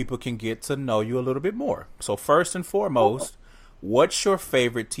so people can get to know you a little bit more. So first and foremost, what's your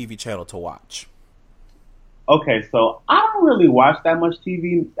favorite TV channel to watch? Okay, so I don't really watch that much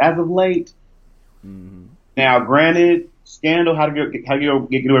TV as of late. Mm-hmm. Now, granted, Scandal, How to Get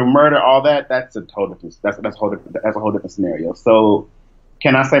Away with Murder, all that's a total different. That's a whole different scenario. So,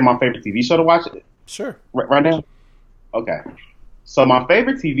 can I say my favorite TV show to watch? Sure. Right now. Okay. So my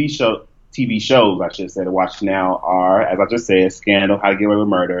favorite TV shows, I should say, to watch now are, as I just said, Scandal, How to Get Away with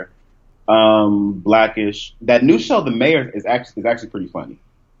Murder, Blackish. That new show, The Mayor, is actually pretty funny.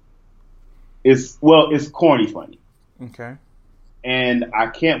 It's corny funny. Okay. And I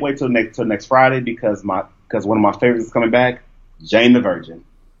can't wait till next Friday because one of my favorites is coming back, Jane the Virgin.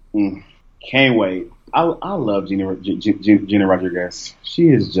 Can't wait. I love Gina Rodriguez. She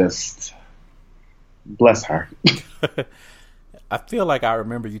is just, bless her. I feel like I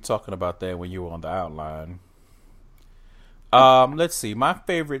remember you talking about that when you were on the outline. Let's see. My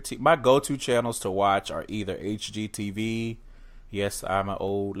my go-to channels to watch are either HGTV, yes, I'm an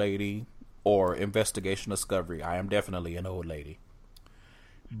old lady, or Investigation Discovery. I am definitely an old lady.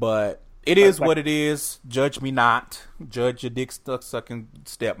 But it is what it is. Judge me not. Judge your dick sucking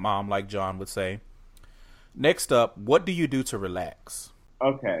stepmom, like John would say. Next up, what do you do to relax?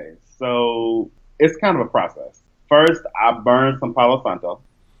 Okay, so it's kind of a process. First, I burn some Palo Santo,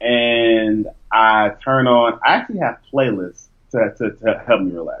 and I actually have playlists to help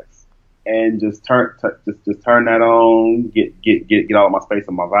me relax, and just turn that on, get all my space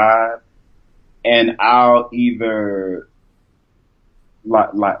on my vibe, and I'll either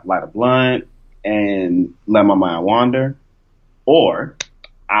light a blunt and let my mind wander, or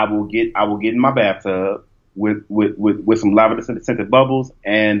I will get in my bathtub with some lavender scented bubbles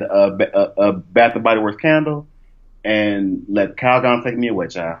and a Bath and Body Works candle, and let Calgon take me away,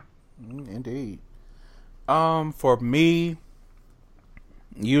 child. Indeed. For me,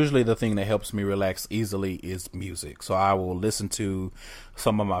 usually the thing that helps me relax easily is music. So I will listen to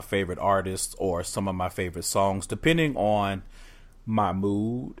some of my favorite artists or some of my favorite songs, depending on my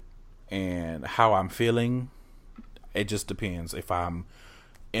mood and how I'm feeling. It just depends. If I'm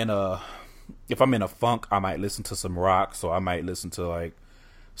in a funk, I might listen to some rock. So I might listen to like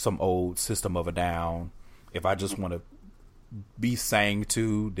some old System of a Down. If I just want to be sang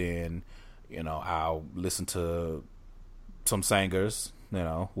to, then, I'll listen to some singers,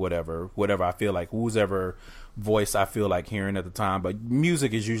 whatever I feel like, whoever voice I feel like hearing at the time. But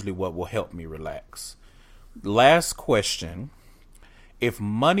music is usually what will help me relax. Last question. If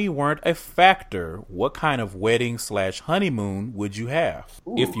money weren't a factor, what kind of wedding/honeymoon would you have?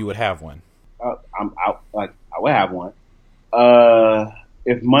 Ooh. If you would have one? I would have one.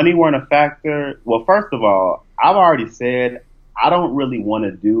 If money weren't a factor, well, first of all, I've already said I don't really want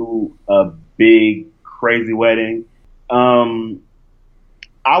to do a big, crazy wedding. I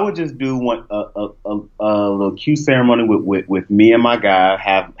would just do a little cute ceremony with me and my guy.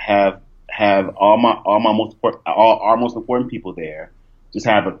 Have our most important people there. Just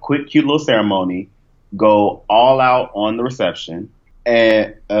have a quick, cute little ceremony. Go all out on the reception,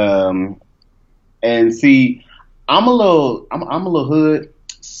 and see. I'm a little hood,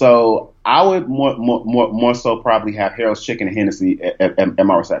 so I would more so probably have Harold's Chicken and Hennessy at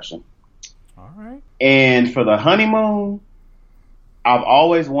my reception. All right. And for the honeymoon, I've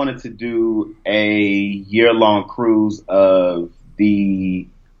always wanted to do a year-long cruise of the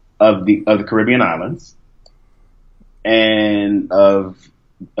Caribbean islands and of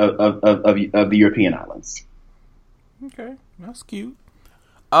the European islands. Okay, that's cute.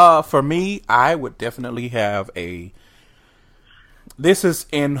 For me, I would definitely have this is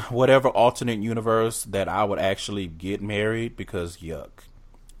in whatever alternate universe that I would actually get married, because yuck.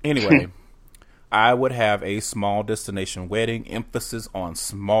 Anyway, I would have a small destination wedding, emphasis on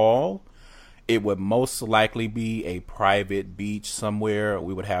small. It would most likely be a private beach somewhere.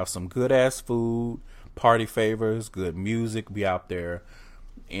 We would have some good ass food, party favors, good music, be out there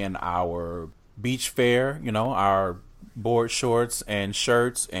in our beach fare, our board shorts and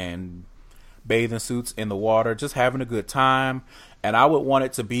shirts and bathing suits in the water, just having a good time. And I would want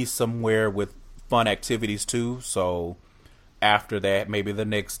it to be somewhere with fun activities too. So after that, maybe the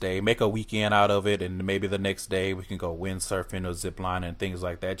next day, make a weekend out of it, and maybe the next day we can go windsurfing or ziplining and things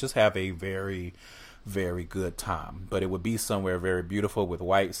like that. Just have a very, very good time. But it would be somewhere very beautiful with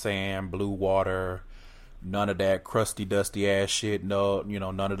white sand, blue water, none of that crusty, dusty ass shit. No,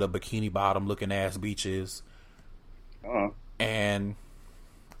 none of the bikini bottom looking ass beaches. And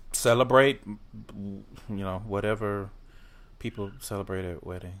celebrate, whatever people celebrate at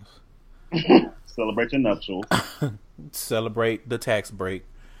weddings. Celebrate your nuptials. Celebrate the tax break.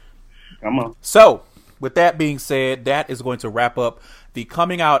 Come on. So, with that being said, that is going to wrap up the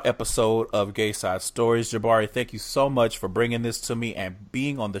coming out episode of Gay Side Stories. Jabari, thank you so much for bringing this to me and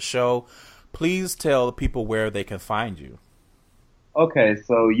being on the show. Please tell the people where they can find you. Okay,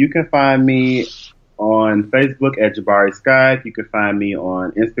 so you can find me on Facebook at Jabari Skype. You can find me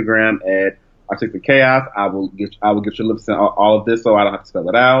on Instagram at Artistic Chaos. I will get your lips in all of this so I don't have to spell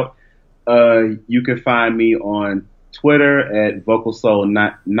it out. You can find me on Twitter at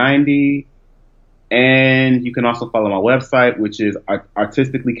VocalSoul90. And you can also follow my website, which is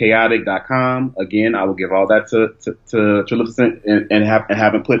artisticallychaotic.com. Again, I will give all that to Trilipsent and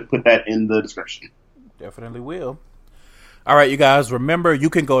have him put that in the description. Definitely will. All right, you guys, remember, you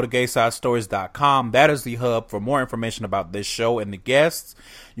can go to GaySideStories.com. That is the hub for more information about this show and the guests.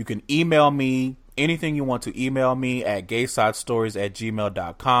 You can email me anything you want to email me at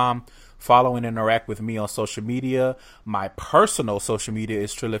gaysidestories@gmail.com. Follow and interact with me on social media. My personal social media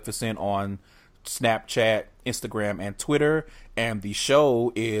is Trilipsent on Snapchat, Instagram, and Twitter. And the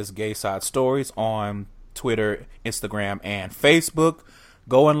show is Gay Side Stories on Twitter, Instagram, and Facebook.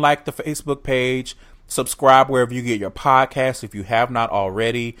 Go and like the Facebook page. Subscribe wherever you get your podcasts. If you have not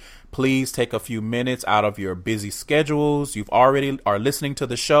already, please take a few minutes out of your busy schedules. You've already are listening to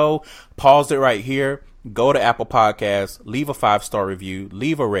the show. Pause it right here. Go to Apple Podcasts. Leave a 5-star review.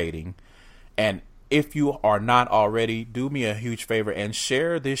 Leave a rating. And if you are not already, do me a huge favor and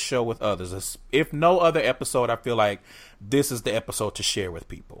share this show with others. If no other episode, I feel like this is the episode to share with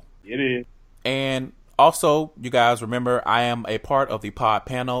people. It is. And also, you guys remember, I am a part of the Pod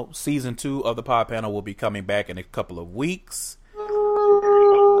Panel. Season 2 of the Pod Panel will be coming back in a couple of weeks.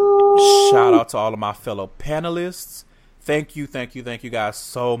 Shout out to all of my fellow panelists. Thank you guys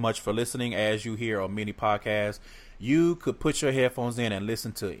so much for listening. As you hear on many podcasts, you could put your headphones in and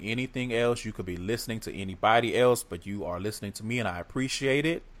listen to anything else. You could be listening to anybody else, but you are listening to me, and I appreciate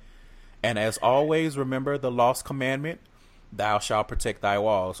it. And as always, remember the lost commandment: thou shalt protect thy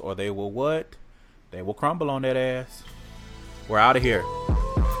walls, or they will what? They will crumble on that ass. We're out of here.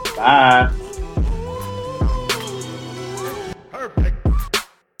 Bye.